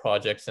have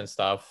projects and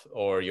stuff,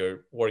 or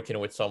you're working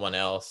with someone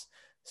else.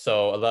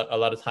 So a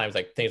lot of times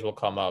like things will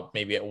come up,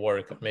 maybe at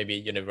work, maybe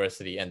at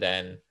university, and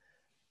then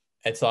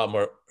it's a lot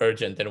more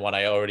urgent than what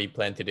I already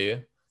planned to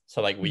do.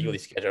 So like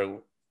Mm-hmm.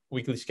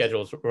 weekly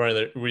schedules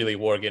weren't really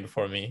working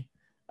for me.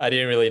 I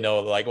didn't really know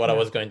like what I Yeah.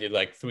 was going to do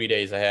like 3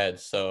 days ahead.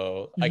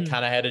 So I Mm-hmm.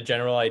 kind of had a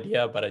general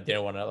idea, but I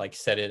didn't want to like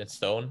set it in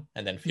stone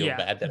and then feel Yeah.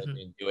 bad that I Mm-hmm.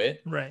 didn't do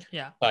it. Right.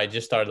 Yeah. So I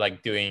just started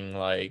like doing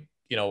like,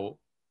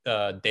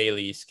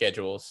 daily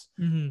schedules.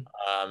 Mm-hmm.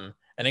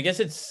 And I guess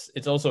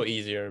it's also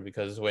easier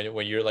because when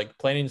you're like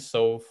planning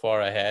so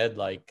far ahead,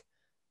 like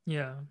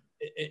Yeah.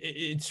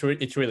 it's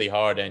really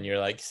hard, and you're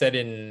like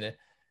setting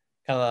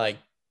kind of like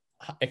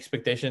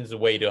expectations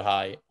way too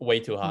high.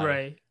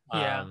 Right.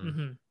 Yeah. um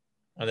Mm-hmm.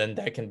 and then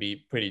that can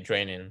be pretty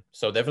draining.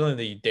 So definitely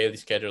the daily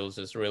schedules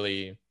is a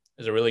really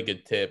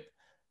good tip.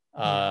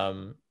 Yeah.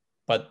 um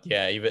but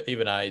yeah,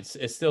 even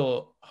it's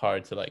still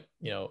hard to like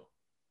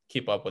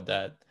keep up with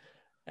that,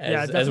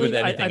 Yeah, as with definitely.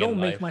 I anything in don't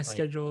make life, my like.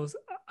 schedules.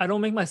 I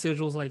don't make my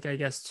schedules like, I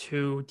guess,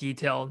 too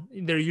detailed.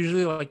 They're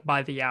usually like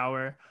by the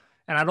hour,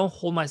 and I don't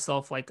hold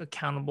myself like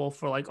accountable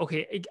for like,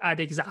 okay, at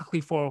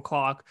exactly 4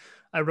 o'clock,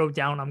 I wrote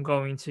down I'm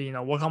going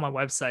to work on my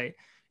website.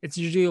 It's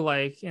usually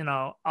like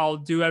I'll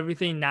do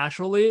everything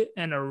naturally,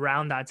 and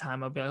around that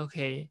time I'll be like,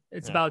 okay,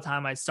 it's Yeah, about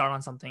time I start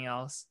on something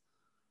else.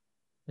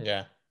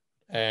 yeah.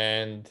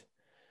 And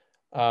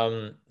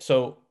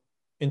so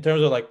in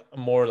terms of like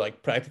more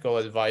like practical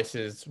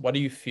advices, what do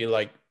you feel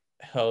like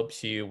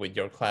helps you with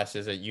your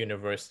classes at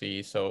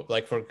university? So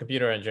like for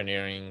computer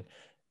engineering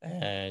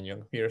and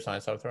computer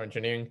science, software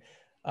engineering,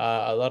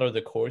 a lot of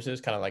the courses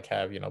kind of like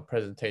have,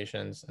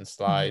 presentations and Mhm.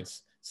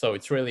 slides. So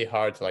it's really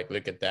hard to like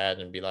look at that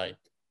and be like,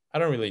 I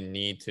don't really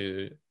need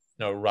to,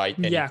 write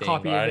Yeah, anything, or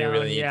copy I it don't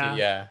really down. need to, Yeah,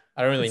 yeah,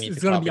 I don't really need it's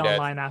to gonna be copy that.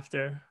 online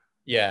after.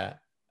 Yeah.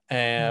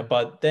 Mhm.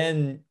 But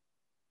then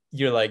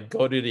you're like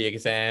go to the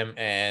exam,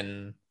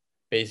 and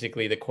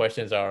basically the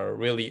questions are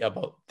really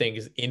about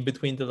things in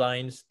between the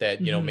lines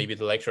that Mhm. maybe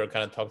the lecturer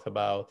kind of talked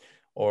about,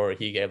 or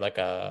he gave like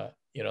a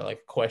like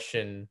a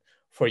question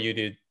for you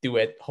to do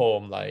at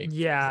home. Like he's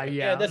Yeah, like,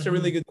 yeah, yeah. that's a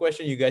really Mhm. good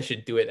question, you guys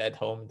should do it at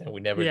home. Then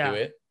we never do Yeah.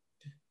 it.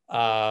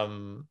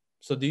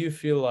 So do you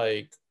feel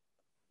like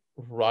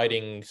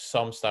writing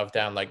some stuff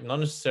down, like not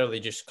necessarily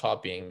just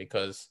copying,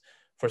 because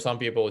for some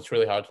people it's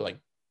really hard to like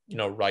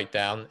write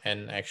down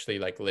and actually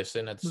like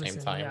listen at the same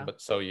Listen, time, yeah.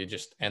 but so you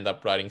just end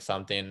up writing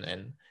something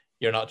and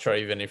you're not sure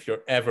even if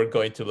you're ever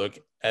going to look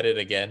at it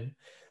again.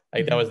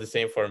 Like that Mhm. was the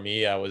same for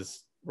me. I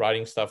was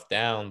writing stuff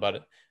down,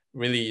 but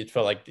really it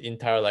felt like the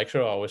entire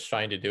lecture I was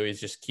trying to do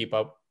is just keep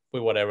up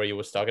with whatever he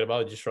was talking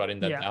about, just writing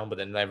that Yeah. down, but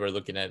then never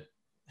looking at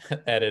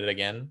at it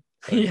again.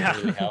 So it didn't Yeah.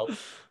 really help.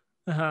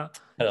 Uh-huh.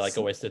 Kind of like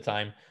a S- waste of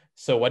time.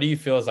 So what do you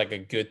feel is like a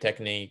good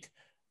technique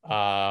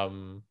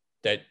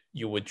that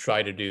you would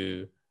try to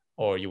do,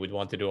 or you would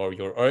want to do, or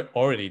you're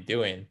already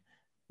doing,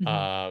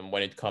 mhm.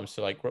 when it comes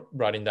to like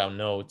writing down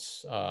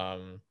notes,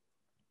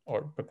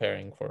 or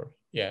preparing for,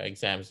 yeah,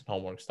 exams and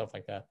homework, stuff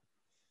like that?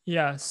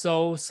 Yeah,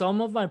 so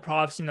some of my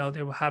profs,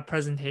 they will have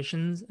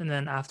presentations and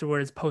then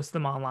afterwards post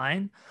them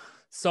online.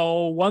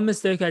 So one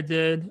mistake I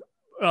did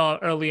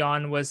early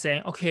on was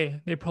saying,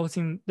 okay, they're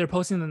posting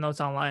the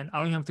notes online. I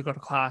don't even have to go to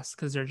class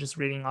because they're just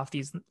reading off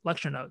these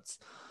lecture notes.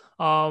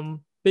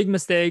 Big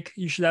mistake.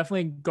 You should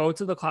definitely go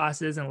to the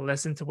classes and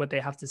listen to what they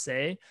have to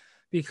say,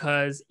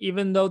 because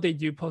even though they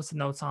do post the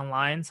notes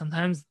online,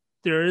 sometimes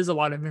there is a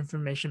lot of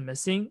information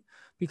missing,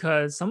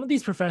 because some of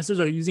these professors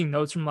are using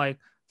notes from like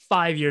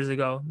 5 years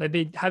ago that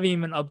they haven't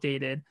even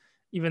updated,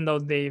 even though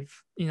they've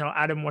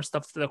added more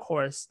stuff to the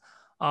course.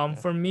 Yeah.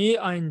 For me,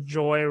 I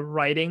enjoy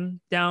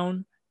writing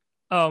down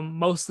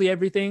mostly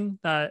everything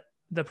that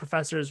the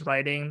professor is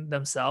writing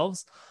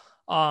themselves.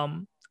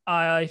 Um,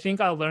 I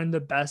think I learned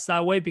the best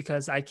that way,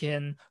 because I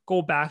can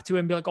go back to it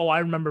and be like, oh, I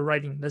remember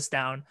writing this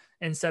down,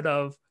 instead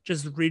of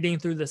just reading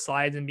through the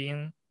slides and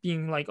being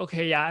like,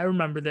 okay, yeah, I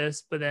remember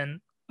this, but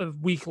then a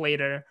week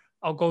later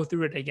I'll go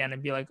through it again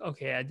and be like,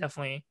 okay, I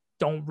definitely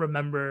don't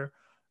remember,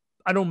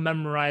 I don't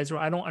memorize, or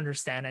I don't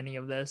understand any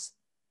of this.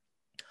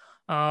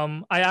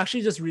 I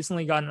actually just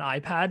recently got an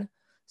iPad,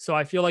 so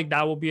I feel like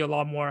that will be a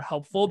lot more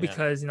helpful, Yeah.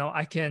 because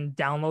I can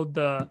download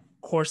the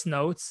course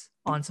notes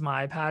onto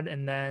my iPad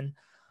and then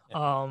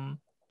Yeah.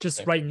 just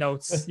Same. write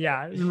notes.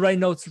 Yeah, write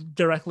notes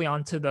directly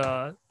onto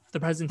the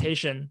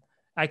presentation,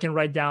 I can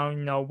write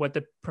down, what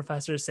the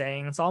professor is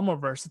saying. It's all more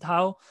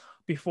versatile.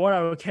 Before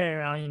I would carry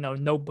around,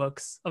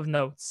 notebooks of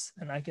notes,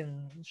 and I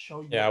can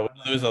show you Yeah, I what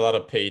would I'm lose writing. a lot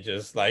of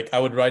pages. Like I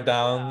would write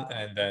down Yeah,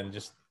 and then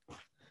just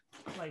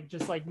like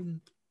just like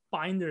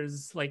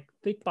binders, like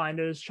thick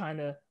binders, trying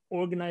to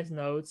organize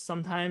notes.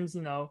 Sometimes,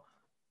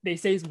 they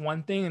say it's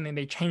one thing and then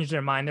they change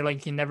their mind. They're like,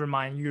 okay, never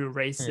mind, you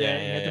erase it, yeah,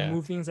 and you yeah, have to yeah.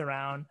 move things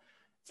around.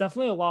 It's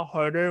definitely a lot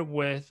harder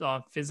with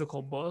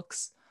physical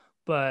books,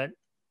 but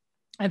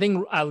I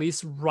think at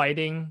least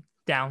writing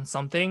down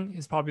something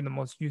is probably the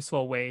most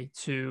useful way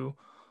to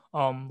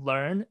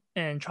learn,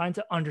 and trying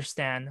to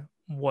understand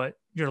what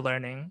you're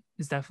learning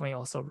is definitely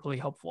also really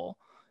helpful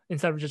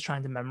instead of just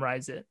trying to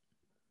memorize it.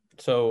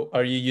 So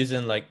are you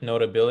using like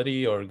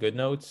Notability or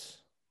GoodNotes?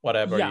 What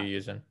app are you Yeah.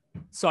 using?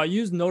 So I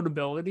use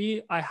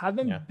Notability. I Yeah.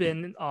 haven't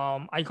been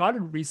I got it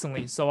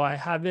recently, so I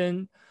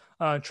haven't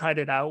tried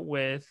it out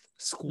with Yeah.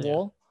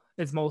 school.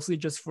 It's mostly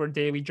just for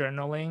daily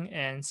journaling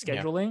and Yeah.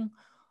 scheduling.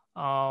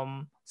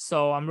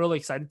 So I'm really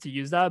excited to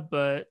use that,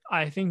 but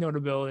I think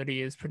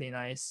Notability is pretty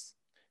nice.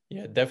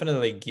 Yeah,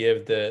 definitely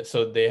give the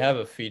so they have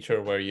a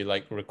feature where you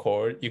like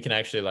record. You can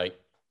actually like,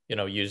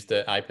 use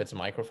the iPad's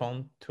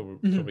microphone to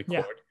Yeah.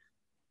 record.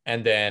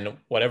 And then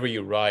whatever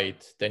you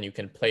write, then you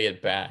can play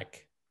it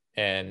back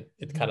and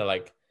it kind Mhm. of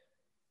like,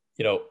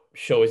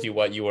 shows you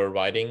what you were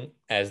writing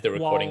as the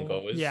recording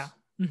Well, yeah.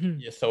 goes.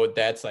 Mhm. Yeah, so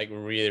that's like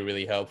really,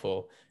 really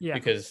helpful Yeah.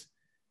 because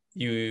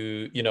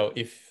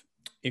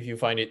if you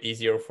find it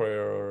easier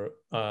for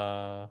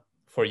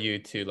you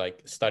to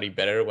like study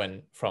better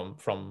when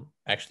from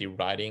actually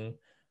writing,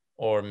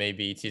 or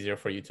maybe it's easier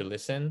for you to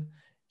listen,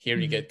 here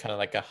you Mhm. get kind of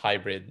like a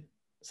hybrid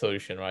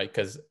solution, right?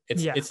 Because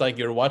it's Yeah. it's like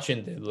you're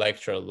watching the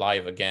lecture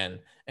live again.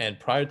 And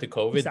prior to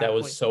COVID, that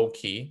was Exactly. so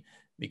key Mhm.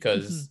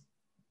 because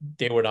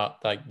they were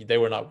not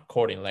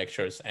recording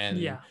lectures, and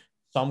Yeah.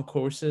 some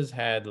courses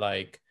had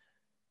like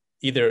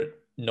either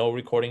no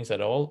recordings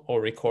at all or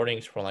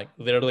recordings from like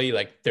literally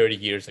like 30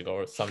 years ago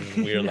or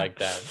something weird Yeah. like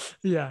that.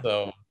 Yeah.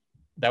 So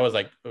that was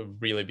like a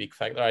really big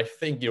factor. I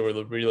think you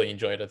will really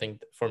enjoy it. I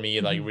think for me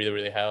it like Mhm. really,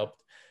 really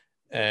helped.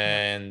 Yeah.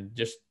 And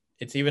just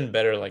it's even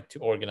better like to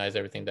organize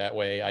everything that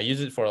way. I use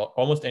it for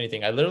almost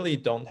anything. I literally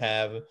don't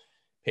have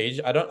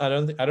page. I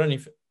don't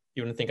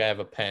even think I have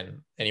a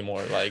pen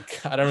anymore.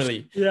 Like I don't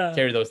really Yeah.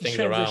 carry those Just things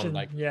around. transition.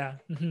 Like Yeah.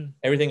 Mhm.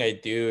 everything I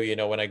do,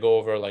 when I go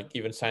over like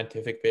even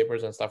scientific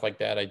papers and stuff like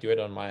that, I do it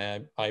on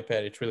my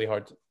iPad. It's really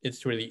hard.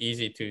 It's really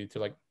easy to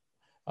like,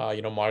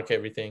 mark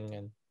everything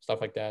and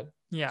stuff like that.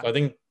 Yeah. So I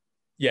think,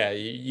 yeah,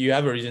 you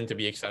have a reason to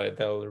be excited.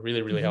 That'll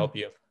really, really Mhm. help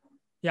you.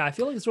 Yeah, I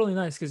feel like it's really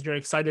nice because you're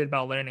excited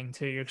about learning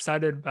too. You're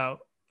excited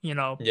about,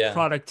 Yeah,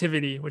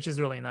 productivity, which is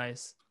really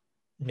nice.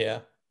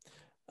 yeah.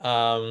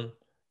 Um,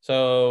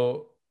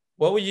 so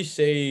what would you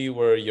say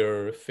were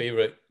your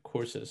favorite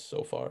courses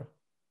so far?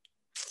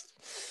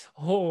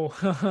 Oh,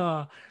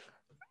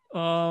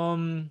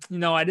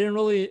 I didn't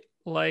really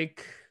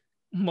like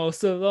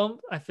most of them.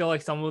 I feel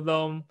like some of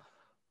them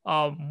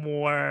are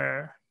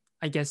more,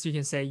 I guess you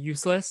can say,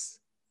 useless.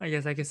 I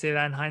guess I could say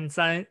that in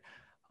hindsight.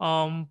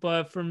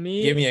 But for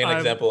me, Give me an I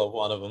example of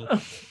one of them.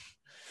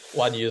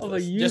 One of a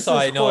useless, just so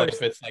useless I know if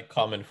course, it's like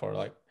common for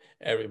like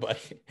everybody.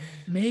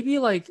 maybe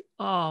like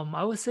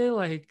I would say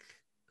like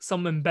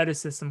some embedded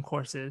system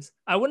courses.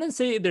 I wouldn't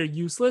say they're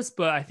useless,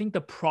 but I think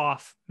the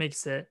prof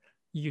makes it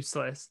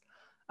useless.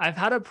 I've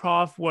had a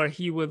prof where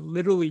he would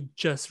literally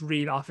just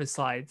read off his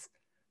slides.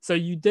 So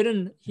he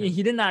didn't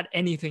add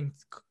anything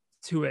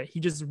to it. He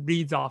just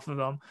reads off of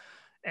them,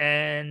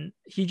 and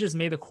he just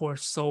made the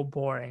course so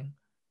boring.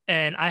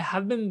 And I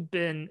haven't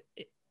been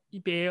to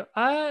be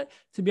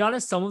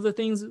honest, some of the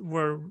things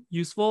were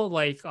useful,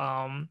 like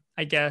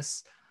I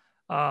guess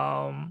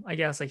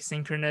like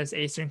synchronous,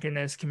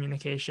 asynchronous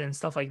communication,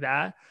 stuff like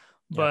that.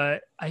 Yeah,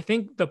 But I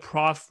think the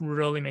prof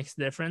really makes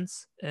a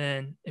difference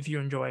in if you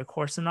enjoy a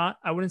course or not.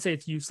 I wouldn't say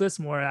it's useless,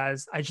 more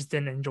as I just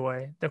didn't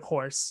enjoy the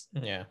course.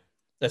 yeah.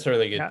 That's a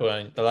really good Yeah.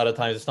 point. A lot of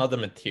times it's not the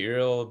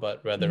material,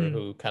 but rather Mhm.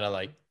 who kind of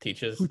like Who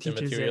teaches the teaches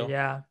it? material.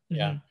 Yeah.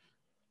 Yeah.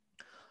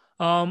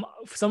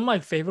 Some of my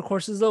favorite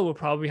courses though will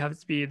probably have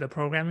to be the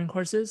programming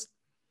courses.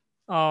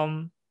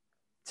 Um,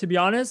 to be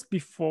honest,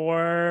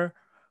 before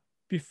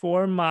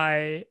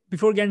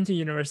getting to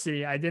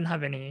university, I didn't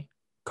have any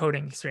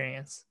coding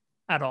experience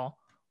at all,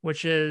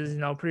 which is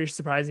pretty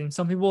surprising.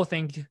 Some people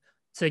think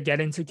to get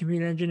into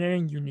computer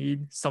engineering you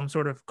need some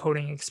sort of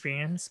coding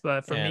experience,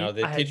 but for Yeah, no, me,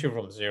 they I teach had you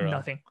from zero.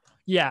 nothing.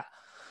 Yeah.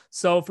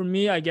 So for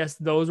me, I guess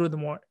those were the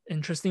more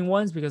interesting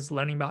ones because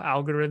learning about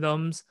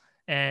algorithms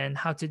and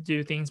how to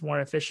do things more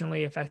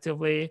efficiently,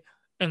 effectively,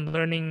 and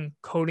learning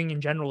coding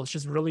in general is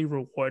just really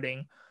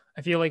rewarding.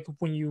 I feel like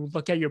when you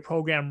look at your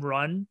program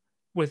run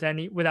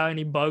without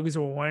any bugs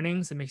or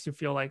warnings, it makes you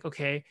feel like,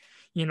 okay,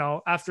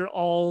 after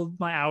all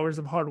my hours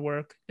of hard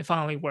work, it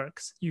finally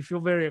works. You feel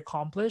very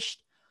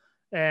accomplished.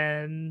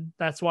 And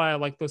that's why I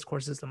like those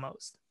courses the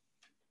most.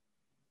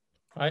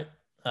 Right.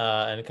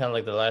 And kind of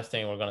like the last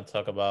thing we're going to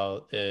talk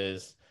about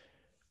is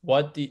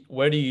where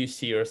do you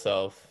see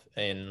yourself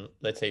in,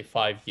 let's say,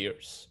 5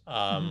 years?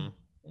 Mhm.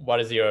 What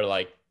is your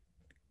like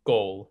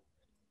goal?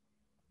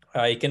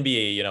 It can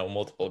be,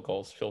 multiple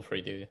goals. Feel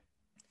free to.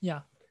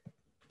 Yeah.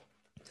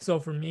 So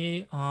for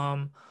me,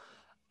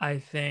 I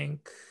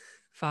think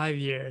 5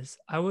 years,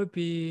 I would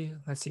be,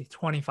 let's see,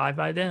 25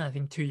 by then. I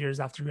think 2 years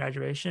after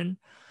graduation.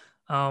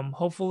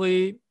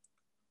 Hopefully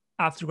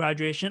after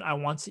graduation, I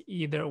want to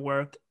either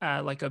work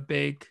at like a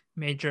big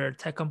major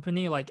tech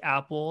company like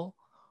Apple,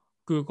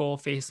 Google,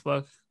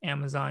 Facebook,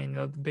 Amazon,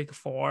 the big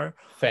four.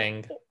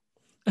 Fang.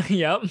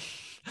 Yep.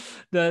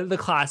 The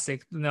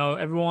classic.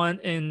 Everyone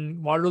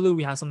in Waterloo,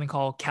 we have something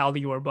called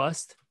Cali or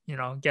bust.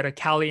 Get a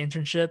Cali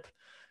internship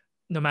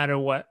no matter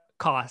what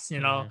costs.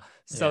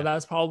 So Yeah.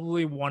 that's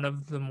probably one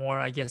of the more,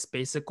 I guess,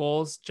 basic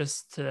goals,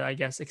 just to, I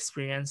guess,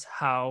 experience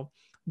how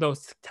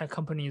those tech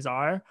companies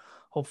are.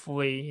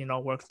 Hopefully,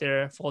 work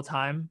there full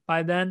time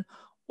by then,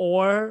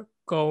 or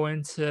go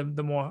into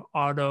the more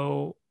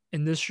auto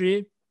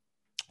industry,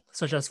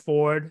 such as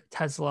Ford,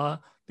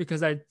 Tesla,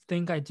 because I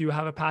think I do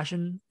have a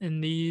passion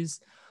in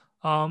these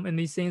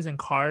things and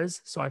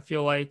cars. So I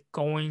feel like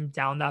going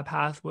down that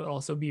path would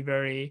also be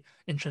very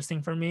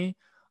interesting for me.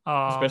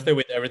 Especially Um,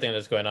 with everything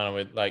that's going on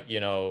with, like,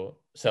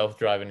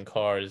 self-driving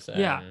cars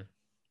yeah. and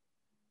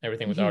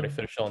everything with Mhm.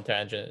 artificial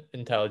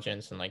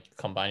intelligence, and like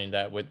combining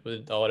that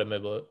with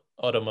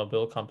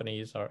automobile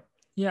companies, or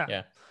Yeah.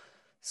 yeah.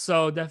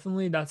 So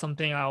definitely that's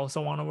something I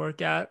also want to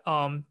work at.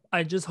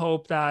 I just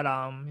hope that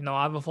I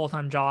have a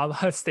full-time job,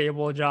 a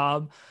stable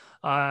job.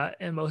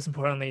 And most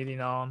importantly,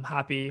 I'm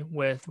happy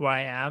with where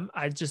I am.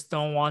 I just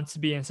don't want to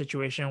be in a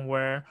situation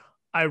where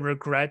I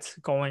regret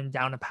going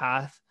down a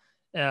path.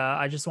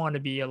 I just want to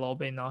be a little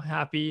bit,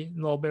 happy, a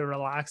little bit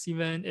relaxed,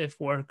 even if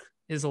work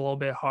is a little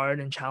bit hard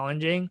and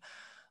challenging.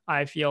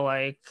 I feel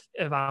like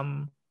if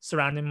I'm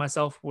surrounding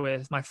myself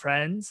with my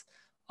friends,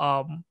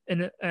 and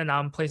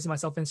I'm placing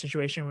myself in a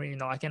situation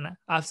where I can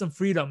have some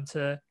freedom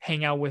to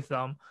hang out with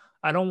them.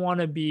 I don't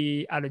want to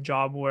be at a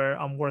job where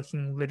I'm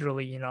working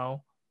literally,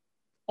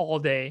 all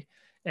day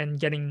and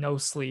getting no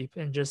sleep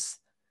and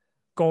just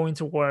going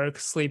to work,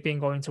 sleeping,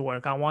 going to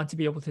work. I want to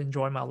be able to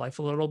enjoy my life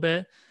a little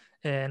bit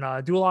and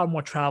do a lot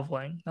more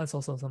traveling. That's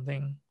also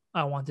something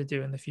I want to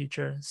do in the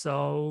future.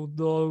 So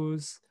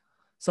those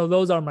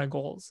are my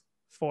goals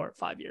for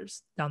 5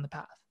 years down the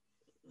path.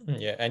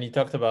 Yeah, and you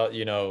talked about,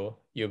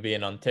 you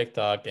being on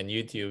TikTok and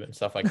YouTube and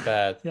stuff like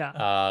that.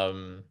 Yeah.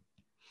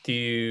 Do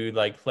you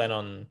like plan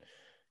on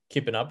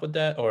keeping up with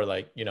that, or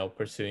like,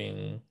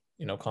 pursuing,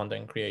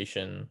 content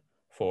creation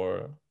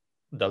for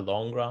the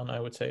long run? I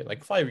would say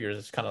like 5 years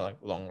is kind of like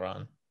long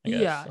run, I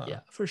guess. Yeah, yeah,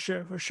 for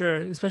sure, for sure.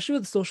 Especially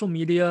with social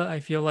media, I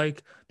feel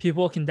like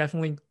people can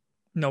definitely,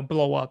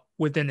 blow up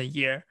within a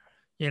year.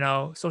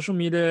 Social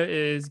media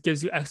is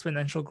gives you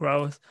exponential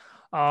growth.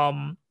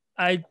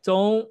 I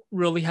don't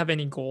really have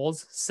any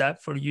goals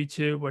set for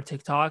YouTube or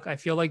TikTok. I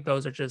feel like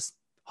those are just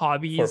For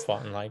hobbies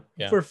fun, like,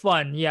 yeah. for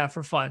fun. Yeah,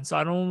 for fun. So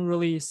I don't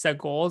really set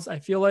goals. I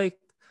feel like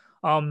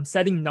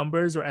setting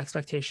numbers or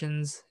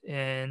expectations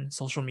in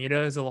social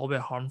media is a little bit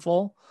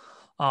harmful.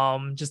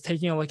 Just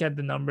taking a look at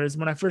the numbers.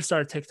 When I first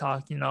started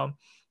TikTok,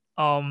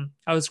 I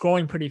was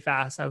growing pretty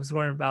fast. I was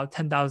growing about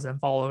 10,000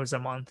 followers a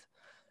month.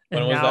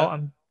 When And was now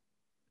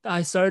that?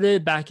 I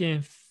started back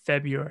in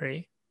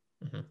February.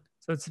 Hmm.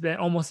 So it's been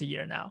almost a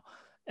year now.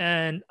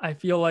 And I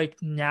feel like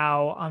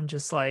now I'm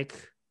just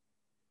like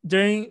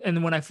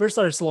and when I first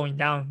started slowing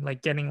down,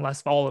 like getting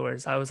less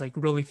followers, I was like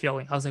really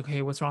feeling, I was like,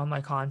 hey, what's wrong with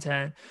my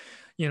content?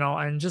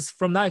 And just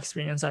from that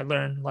experience, I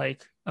learned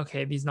like,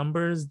 okay, these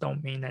numbers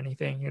don't mean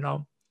anything.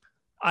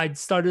 I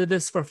started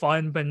this for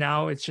fun, but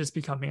now it's just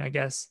becoming, I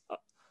guess,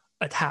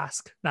 a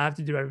task that I have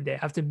to do every day. I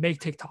have to make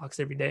TikToks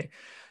every day,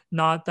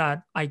 not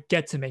that I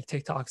get to make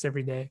TikToks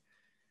every day.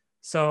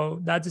 So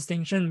that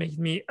distinction made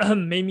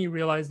me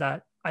realize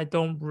that I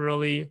don't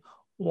really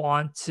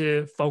want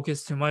to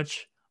focus too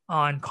much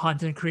on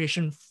content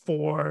creation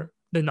for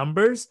the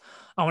numbers.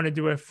 I want to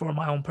do it for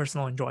my own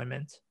personal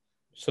enjoyment.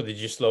 So did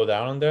you slow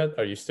down on that?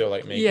 Are you still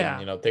like making, Yeah.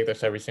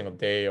 TikToks every single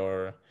day,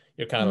 or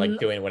you're kind of like N-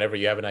 doing whenever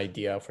you have an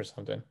idea for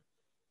something?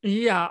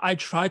 Yeah, I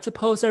try to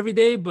post every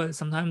day, but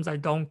sometimes I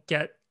don't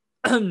get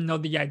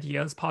the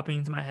ideas popping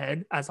into my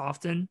head as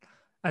often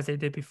as they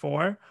did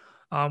before.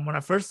 When I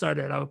first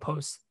started, I would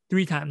post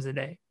 3 times a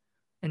day,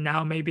 and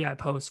now maybe I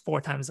post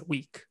 4 times a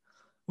week,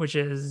 which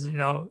is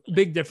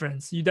big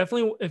difference. You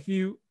definitely, if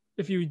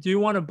you do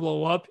want to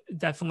blow up,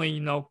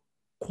 definitely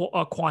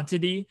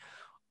quantity.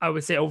 I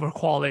would say over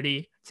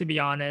quality, to be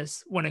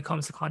honest, when it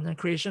comes to content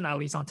creation, at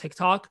least on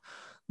TikTok.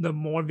 The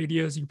more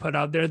videos you put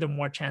out there, the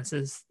more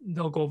chances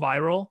they'll go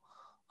viral.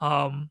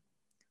 Um,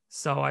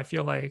 so I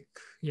feel like,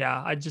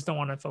 yeah, I just don't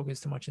want to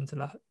focus too much into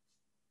that.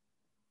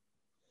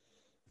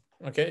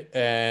 Okay.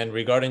 And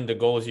regarding the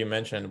goals you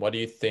mentioned, what do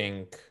you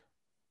think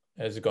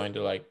is going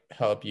to like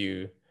help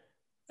you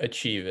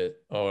achieve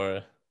it?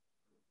 Or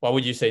what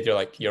would you say to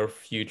like your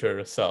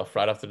future self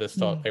right after this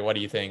talk? Hmm. Like, what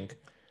do you think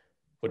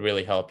would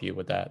really help you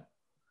with that?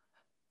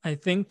 I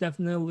think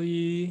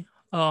definitely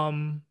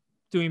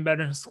doing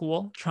better in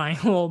school, trying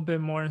a little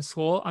bit more in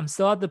school. I'm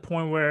still at the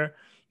point where,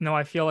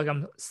 I feel like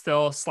I'm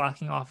still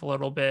slacking off a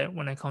little bit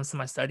when it comes to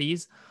my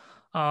studies.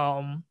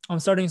 I'm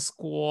starting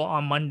school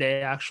on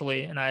Monday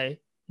actually, and I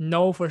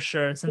know for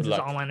sure since Good it's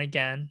luck. online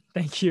again.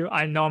 Thank you.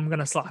 I know I'm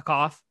gonna slack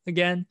off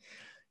again.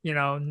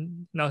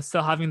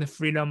 Still having the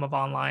freedom of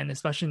online,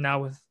 especially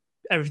now with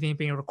everything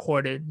being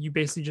recorded. You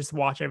basically just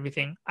watch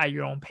everything at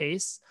your own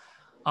pace.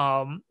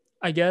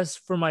 I guess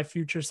for my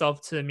future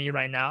self to me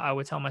right now, I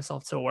would tell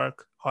myself to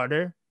work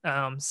harder,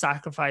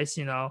 sacrifice,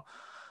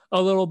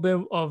 a little bit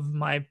of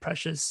my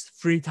precious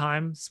free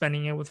time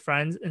spending it with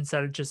friends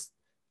instead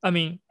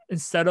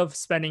of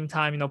spending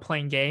time,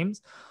 playing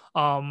games,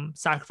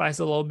 sacrifice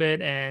a little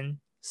bit and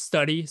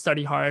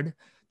study hard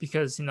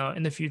because,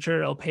 in the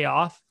future it'll pay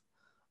off.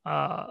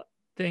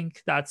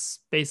 Think that's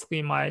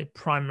basically my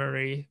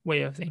primary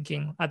way of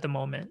thinking at the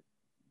moment.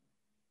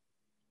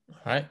 All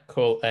right,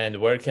 cool. And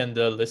where can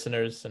the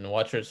listeners and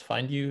watchers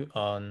find you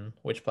on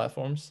which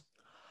platforms?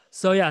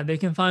 So yeah, they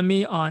can find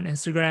me on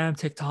Instagram,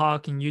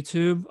 TikTok, and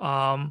YouTube.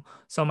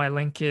 So my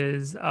link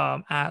is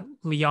at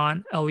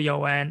Leon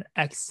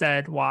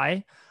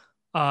LeonXZY.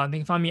 They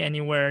can find me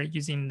anywhere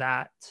using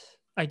that.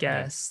 I Yeah.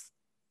 guess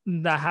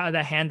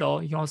that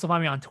handle. You can also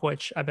find me on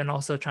Twitch. I've been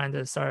also trying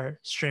to start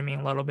streaming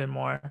a little bit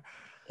more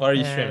What are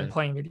you and streaming?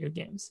 playing video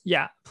games.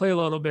 Yeah, play a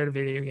little bit of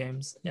video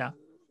games. Yeah.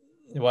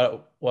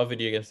 What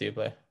video games do you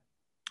play?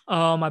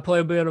 I play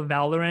a bit of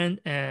Valorant,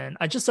 and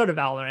I just started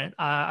Valorant.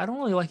 I don't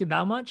really like it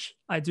that much.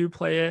 I do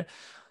play it,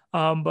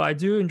 but I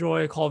do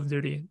enjoy Call of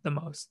Duty the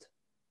most.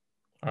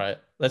 All right,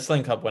 let's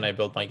link up when I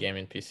build my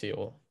gaming PC.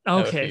 We'll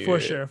have a Okay, for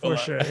few. sure, for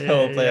sure.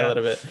 We'll Yeah, play a yeah,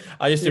 little bit.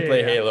 I used to yeah, play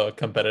yeah. Halo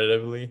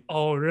competitively.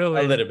 Oh, A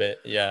really? little bit,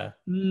 yeah.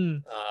 I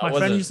My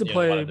friend used wasn't, to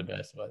one play. of the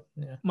best, but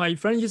yeah. My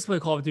friend used to play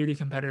Call of Duty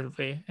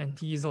competitively, and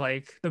he's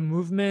like the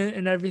movement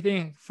and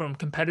everything from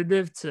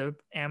competitive to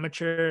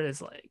amateur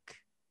is like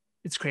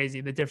it's crazy.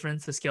 The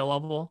difference, the skill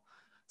level.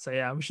 So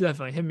yeah, we should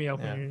definitely hit me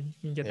up when Yeah. you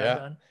can get that Yeah.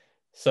 done.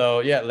 So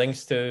yeah,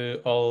 links to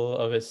all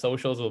of his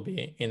socials will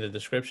be in the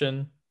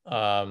description.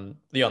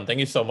 Leon, thank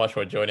you so much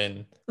for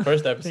joining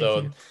first Thank you.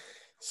 episode.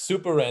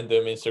 Super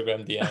random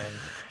Instagram DM,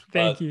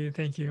 Thank but you.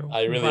 Thank you.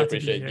 I I'm really glad to be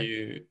appreciate here.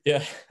 you.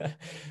 Yeah.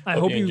 I Hope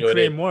you hope you enjoyed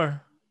create it.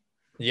 more.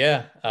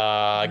 Yeah.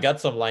 I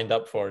got some lined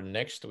up for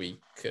next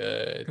week. Two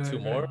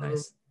Good, more, good.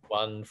 Nice.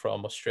 one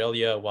from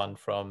Australia, one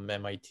from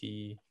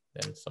MIT,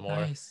 then some more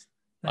Nice.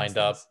 Nice, lined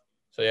up. nice.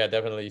 So yeah,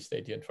 definitely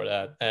stay tuned for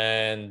that.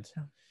 And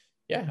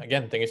Yeah. yeah,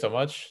 again, thank you so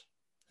much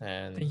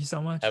Thank and you so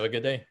have much. a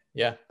good day.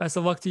 Yeah. Best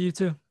of luck to you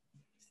too.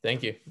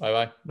 Thank you. Bye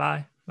bye.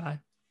 Bye. Bye.